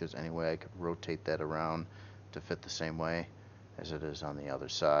don't think there's any way I could rotate that around to fit the same way as it is on the other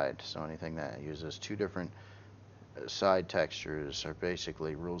side. So anything that uses 2 different side textures are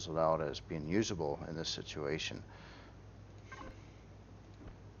basically rules it out as being usable in this situation.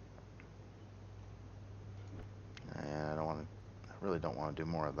 And I really don't want to do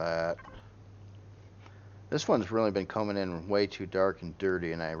more of that. This one's really been coming in way too dark and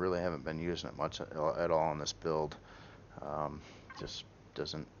dirty, and I really haven't been using it much at all in this build. Just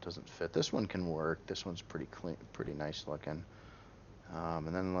doesn't fit. This one can work. This one's pretty clean, pretty nice looking.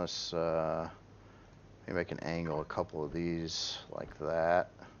 And then let's maybe I can angle a couple of these like that.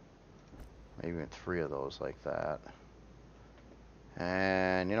 Maybe even 3 of those like that.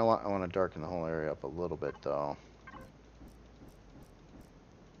 And you know what? I want to darken the whole area up a little bit though.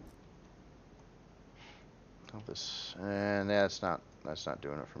 This, and that's not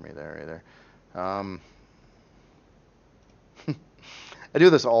doing it for me there either. I do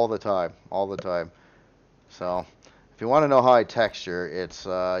this all the time, So if you want to know how I texture, it's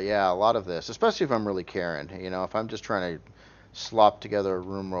yeah, a lot of this, especially if I'm really caring. You know, if I'm just trying to slop together a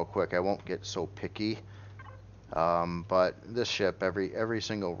room real quick, I won't get so picky. But this ship, every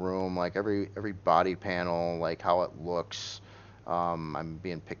single room, like every body panel, like how it looks, I'm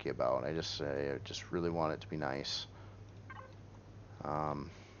being picky about. I just really want it to be nice.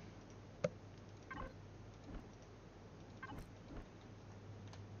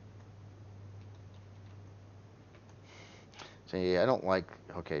 See, I don't like.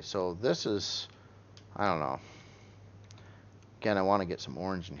 Okay, so this is, I don't know. Again, I want to get some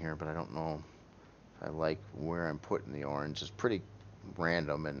orange in here, but I don't know if I like where I'm putting the orange. It's pretty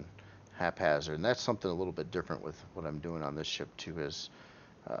random and haphazard, and that's something a little bit different with what I'm doing on this ship too. Is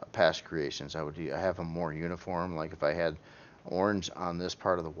past creations, I have them more uniform. Like if I had orange on this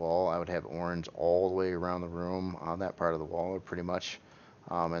part of the wall, I would have orange all the way around the room on that part of the wall, pretty much.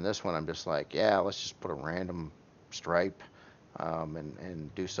 And this one, I'm just like, yeah, let's just put a random stripe.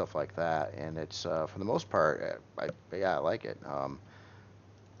 And do stuff like that, and it's for the most part, I like it.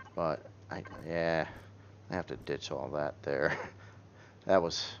 But yeah, I have to ditch all that there. That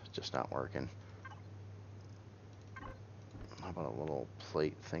was just not working. How about a little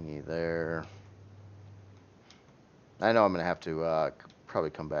plate thingy there? I know I'm gonna have to probably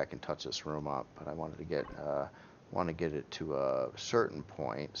come back and touch this room up, but I wanted to get it to a certain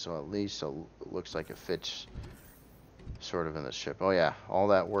point, so at least it looks like it fits sort of in the ship. Oh yeah, all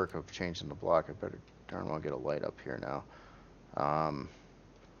that work of changing the block, I better darn well get a light up here now.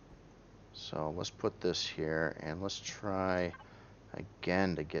 So let's put this here, and let's try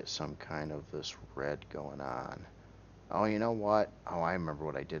again to get some kind of this red going on. Oh, you know what? Oh, I remember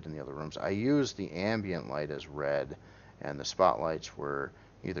what I did in the other rooms. I used the ambient light as red, and the spotlights were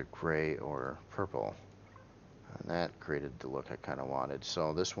either gray or purple. And that created the look I kind of wanted.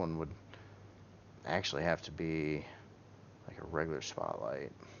 So this one would actually have to be like a regular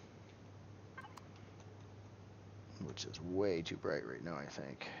spotlight, which is way too bright right now, I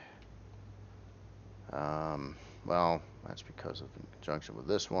think. Well, that's because of in conjunction with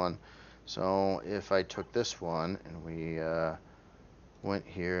this one. So if I took this one and we went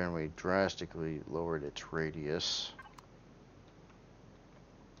here and we drastically lowered its radius,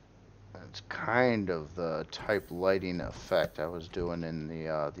 it's kind of the type lighting effect I was doing in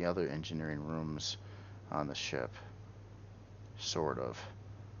the other engineering rooms on the ship, sort of,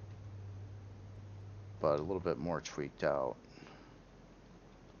 but a little bit more tweaked out.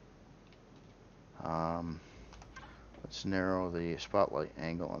 Let's narrow the spotlight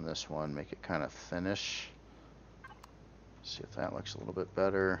angle on this one, make it kind of thinnish. See if that looks a little bit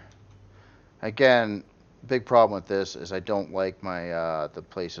better. Again, big problem with this is I don't like my the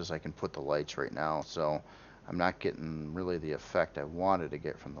places I can put the lights right now, so I'm not getting really the effect I wanted to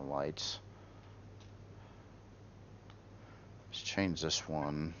get from the lights. Let's change this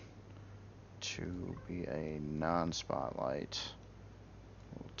one to be a non-spotlight,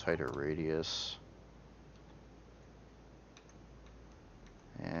 a little tighter radius.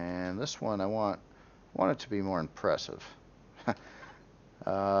 And this one I want it to be more impressive.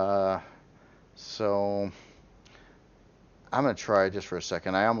 So I'm going to try just for a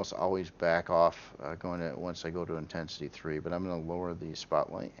second. I almost always back off once I go to intensity 3, but I'm going to lower the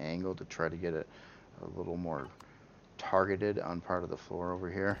spotlight angle to try to get it a little more targeted on part of the floor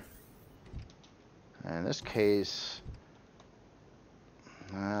over here. And in this case,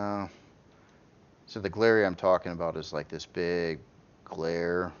 so the glare I'm talking about is like this big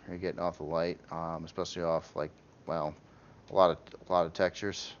glare you're getting off the light, especially off like, well, a lot of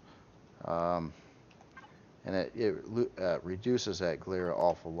textures, and it reduces that glare an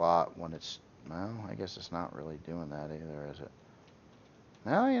awful lot when it's, well, I guess it's not really doing that either, is it?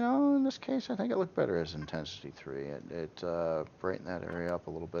 Now, you know, in this case, I think it looked better as intensity 3. It brightened that area up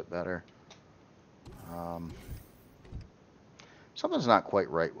a little bit better. Something's not quite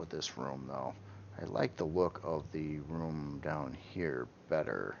right with this room, though. I like the look of the room down here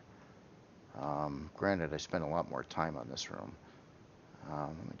better. Granted, I spent a lot more time on this room. Let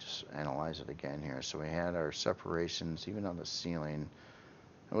me just analyze it again here. So we had our separations, even on the ceiling.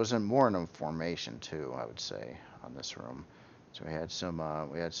 It was more in a formation, too, I would say, on this room. So we had some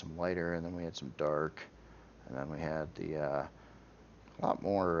lighter, and then we had some dark, and then we had the a lot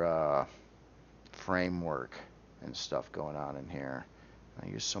more framework and stuff going on in here. I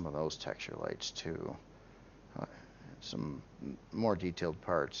used some of those texture lights too. Uh, some more detailed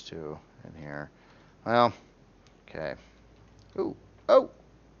parts too in here. Well, okay. Ooh, oh!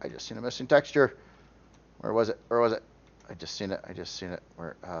 I just seen a missing texture. Where was it? Where was it? I just seen it. I just seen it.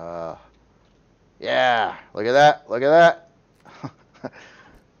 Where? Yeah. Look at that. Look at that.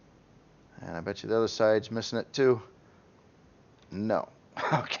 And I bet you the other side's missing it too. No.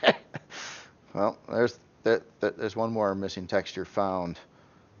 Okay. Well, there's one more missing texture found.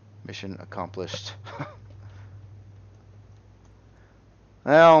 Mission accomplished.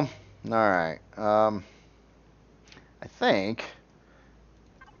 Well, all right. I think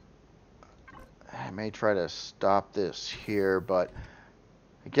I may try to stop this here, but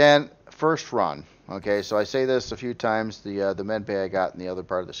again, first run. Okay, so I say this a few times. The med bay I got in the other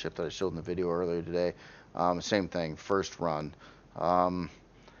part of the ship that I showed in the video earlier today, same thing, first run.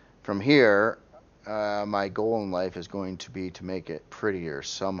 From here, my goal in life is going to be to make it prettier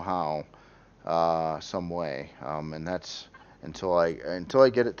somehow, some way, and that's until I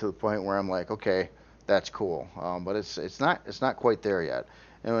get it to the point where I'm like, okay, that's cool. But it's not quite there yet.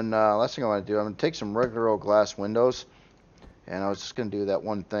 And last thing I want to do, I'm going to take some regular old glass windows, and I was just going to do that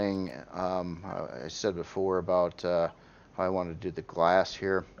one thing I said before about how I wanted to do the glass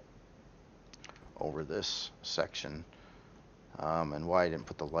here over this section, and why I didn't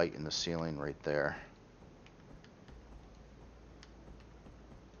put the light in the ceiling right there.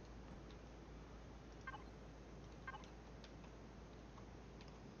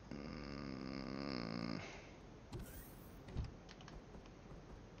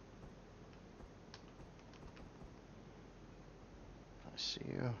 I see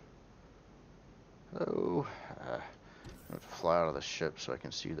you. Hello. I'm going to fly out of the ship so I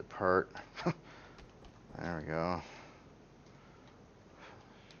can see the part. There we go.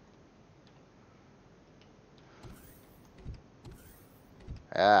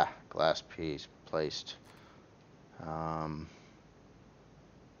 Ah, glass piece placed. And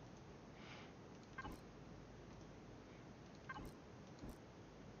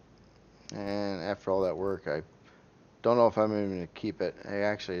after all that work, I don't know if I'm even going to keep it. Hey,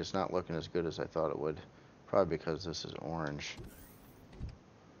 actually, it's not looking as good as I thought it would. Probably because this is orange.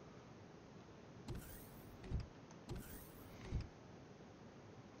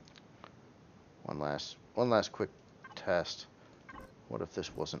 One last quick test. What if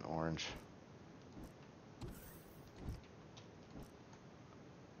this wasn't orange?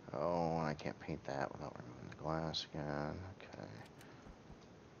 Oh, I can't paint that without removing the glass again. Okay.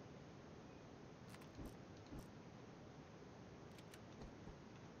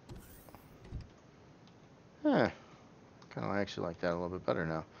 Huh. Kind of actually like that a little bit better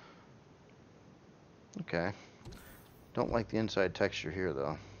now. Okay. Don't like the inside texture here,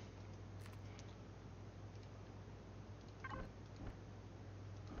 though.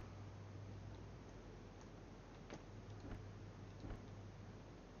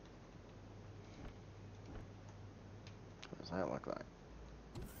 What does that look like?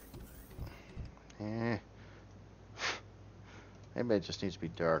 Eh. Maybe it just needs to be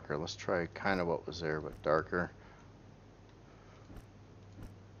darker. Let's try kind of what was there, but darker.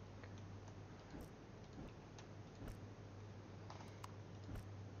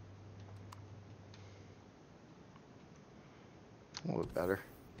 A little bit better.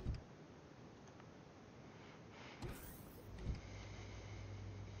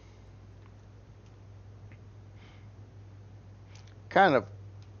 Kind of.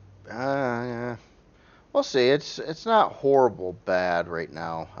 Yeah. We'll see. It's not horrible bad right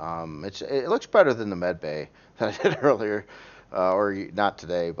now. It looks better than the med bay that I did earlier, or not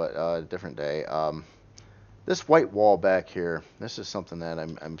today, but a different day. This white wall back here, this is something that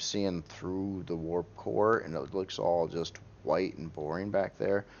I'm seeing through the warp core, and it looks all just white and boring back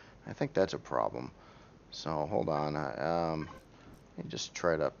there. I think that's a problem. So hold on. Let me just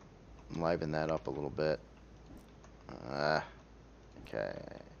try to liven that up a little bit. Okay.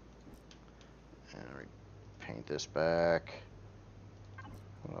 And paint this back.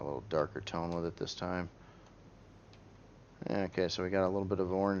 A little darker tone with it this time. Okay, so we got a little bit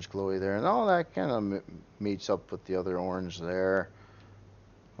of orange glowy there, and all that kind of meets up with the other orange there.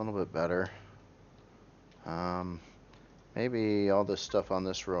 A little bit better. Maybe all this stuff on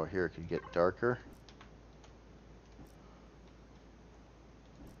this row here could get darker.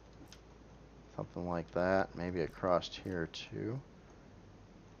 Something like that. Maybe across here too.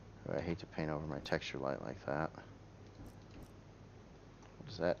 Oh, I hate to paint over my texture light like that. What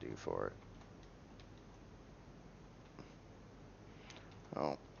does that do for it?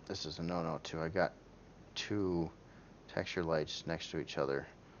 Oh, this is a no-no too. I got two texture lights next to each other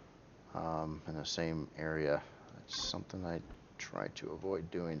in the same area. That's something I try to avoid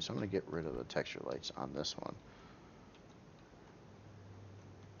doing. So I'm going to get rid of the texture lights on this one.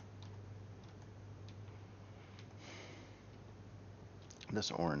 This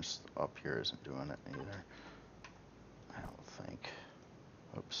orange up here isn't doing it either, I don't think.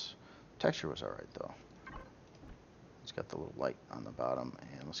 Oops. Texture was alright though. It's got the little light on the bottom,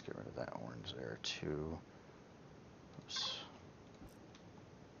 and let's get rid of that orange there too. Oops.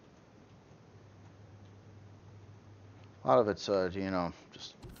 A lot of it's, you know,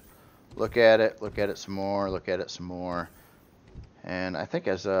 just look at it some more, look at it some more. And I think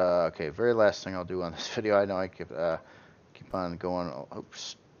as, okay, very last thing I'll do on this video, I know I keep on going,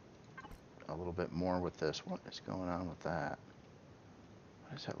 oops, a little bit more with this. What is going on with that?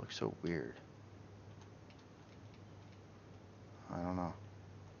 Why does that look so weird? I don't know.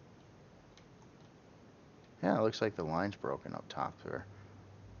 Yeah, it looks like the line's broken up top there.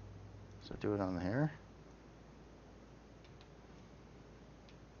 So do it on here.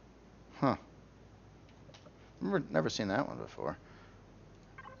 Huh. Never seen that one before.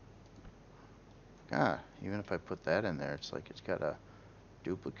 God, even if I put that in there, it's like it's got a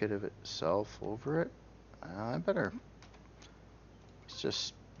duplicate of itself over it. I better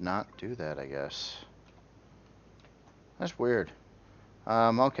just not do that, I guess. That's weird.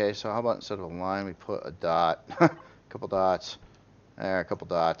 Okay, so how about instead of a line, we put a dot, a couple dots, there, a couple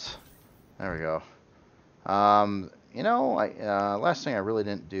dots. There we go. You know, last thing I really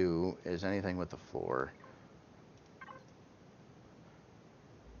didn't do is anything with the floor.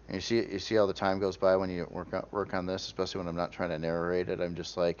 And you see how the time goes by when you work on this, especially when I'm not trying to narrate it. I'm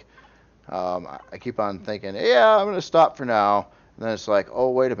just like, I keep on thinking, yeah, I'm gonna stop for now, and then it's like, oh,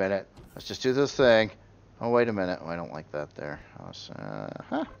 wait a minute, let's just do this thing. Oh, wait a minute. Oh, I don't like that there.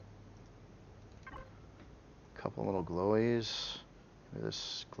 Couple little glowies. Maybe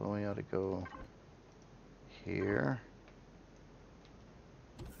this glowy ought to go here.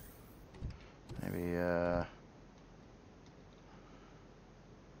 Maybe,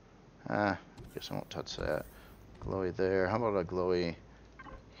 guess I won't touch that. Glowy there. How about a glowy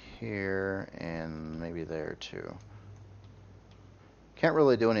here and maybe there too? Can't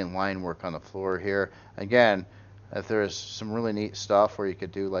really do any line work on the floor here. Again, if there's some really neat stuff where you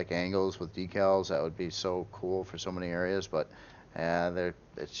could do like angles with decals, that would be so cool for so many areas, but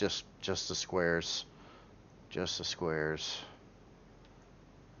it's just the squares. Just the squares.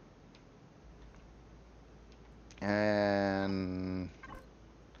 And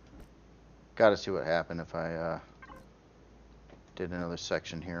gotta see what happened if I did another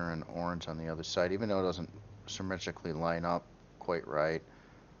section here in orange on the other side, even though it doesn't symmetrically line up quite right.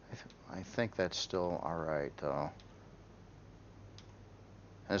 I think that's still alright though.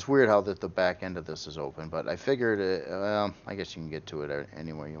 And it's weird how the back end of this is open, but I figured it, well, I guess you can get to it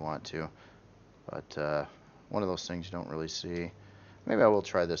anywhere you want to. But one of those things you don't really see. Maybe I will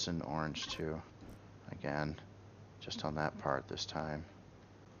try this in orange too. Again, just on that part this time.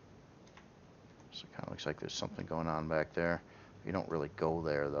 So it kind of looks like there's something going on back there. You don't really go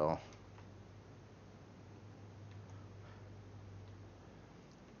there though.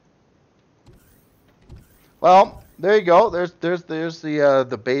 Well, there you go. There's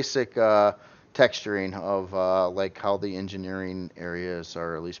the basic texturing of like how the engineering areas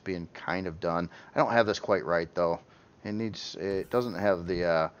are at least being kind of done. I don't have this quite right though. It doesn't have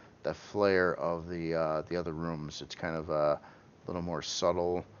the flair of the other rooms. It's kind of a little more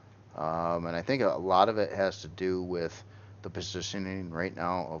subtle, and I think a lot of it has to do with the positioning right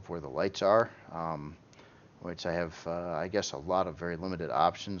now of where the lights are, which I have I guess a lot of very limited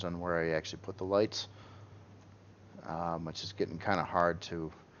options on where I actually put the lights. Which is getting kind of hard to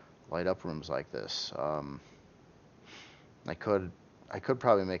light up rooms like this. I could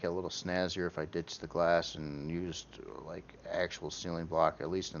probably make it a little snazzier if I ditched the glass and used like actual ceiling block, at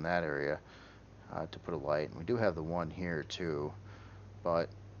least in that area, to put a light. And we do have the one here too, but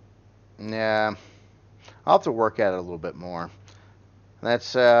yeah, I'll have to work at it a little bit more. And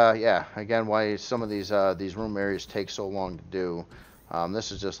that's yeah, again, why some of these room areas take so long to do.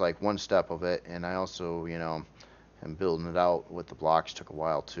 This is just like one step of it, and I also, you know, and building it out with the blocks took a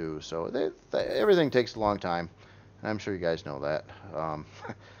while too. So everything takes a long time, and I'm sure you guys know that.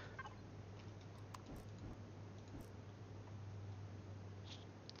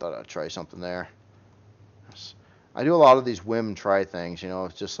 Thought I'd try something there. I do a lot of these whim try things, you know.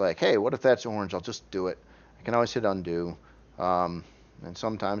 It's just like, hey, what if that's orange? I'll just do it. I can always hit undo, and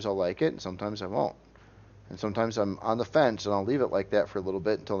sometimes I'll like it, and sometimes I won't. And sometimes I'm on the fence, and I'll leave it like that for a little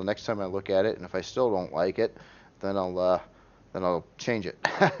bit until the next time I look at it, and if I still don't like it, then I'll then I'll change it.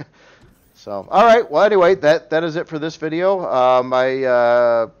 So, all right. Well, anyway, that is it for this video.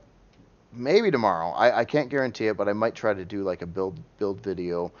 Maybe tomorrow. I can't guarantee it, but I might try to do like a build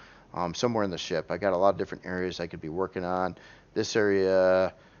video somewhere in the ship. I got a lot of different areas I could be working on. This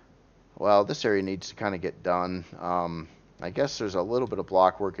area, well, this area needs to kind of get done. I guess there's a little bit of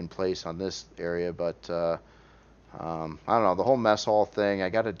block work in place on this area, but I don't know, the whole mess hall thing. I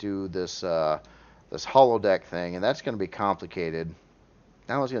got to do this this holodeck thing, and that's going to be complicated.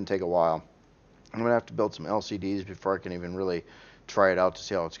 That one's going to take a while. I'm going to have to build some LCDs before I can even really try it out to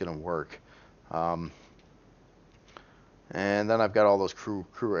see how it's going to work. And then I've got all those crew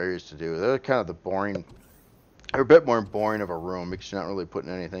areas to do. They're kind of the boring. They're a bit more boring of a room because you're not really putting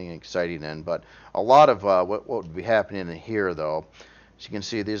anything exciting in. But a lot of what would be happening in here, though, as you can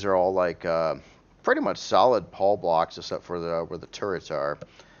see, these are all like pretty much solid pole blocks except for where the turrets are.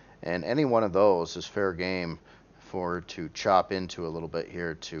 And any one of those is fair game to chop into a little bit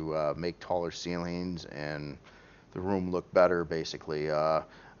here to make taller ceilings and the room look better, basically.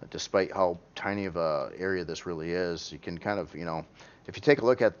 Despite how tiny of a area this really is, you can kind of, you know, if you take a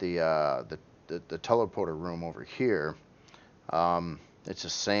look at the teleporter room over here, it's the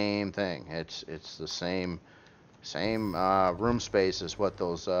same thing. It's the same room space as what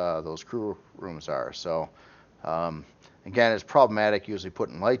those crew rooms are. So again, it's problematic usually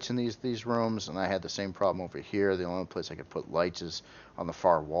putting lights in these rooms, and I had the same problem over here. The only place I could put lights is on the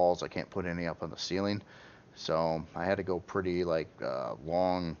far walls. I can't put any up on the ceiling, so I had to go pretty like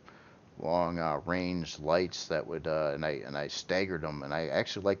long range lights that would and I staggered them, and I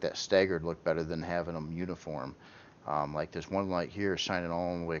actually like that staggered look better than having them uniform. Like there's one light here shining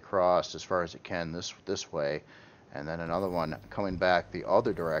all the way across as far as it can this way, and then another one coming back the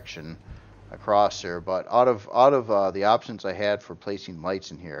other direction across there. But out of the options I had for placing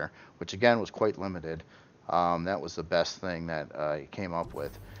lights in here, which again was quite limited, that was the best thing that I came up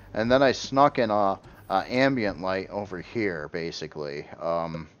with. And then I snuck in a ambient light over here, basically,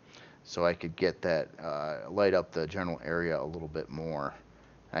 so I could get that light up the general area a little bit more.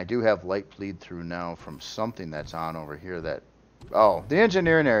 And I do have light bleed through now from something that's on over here that, oh, the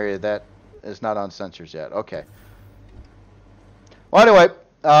engineering area that is not on sensors yet. Okay. Well, anyway,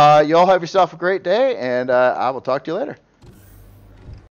 you all have yourself a great day, and I will talk to you later.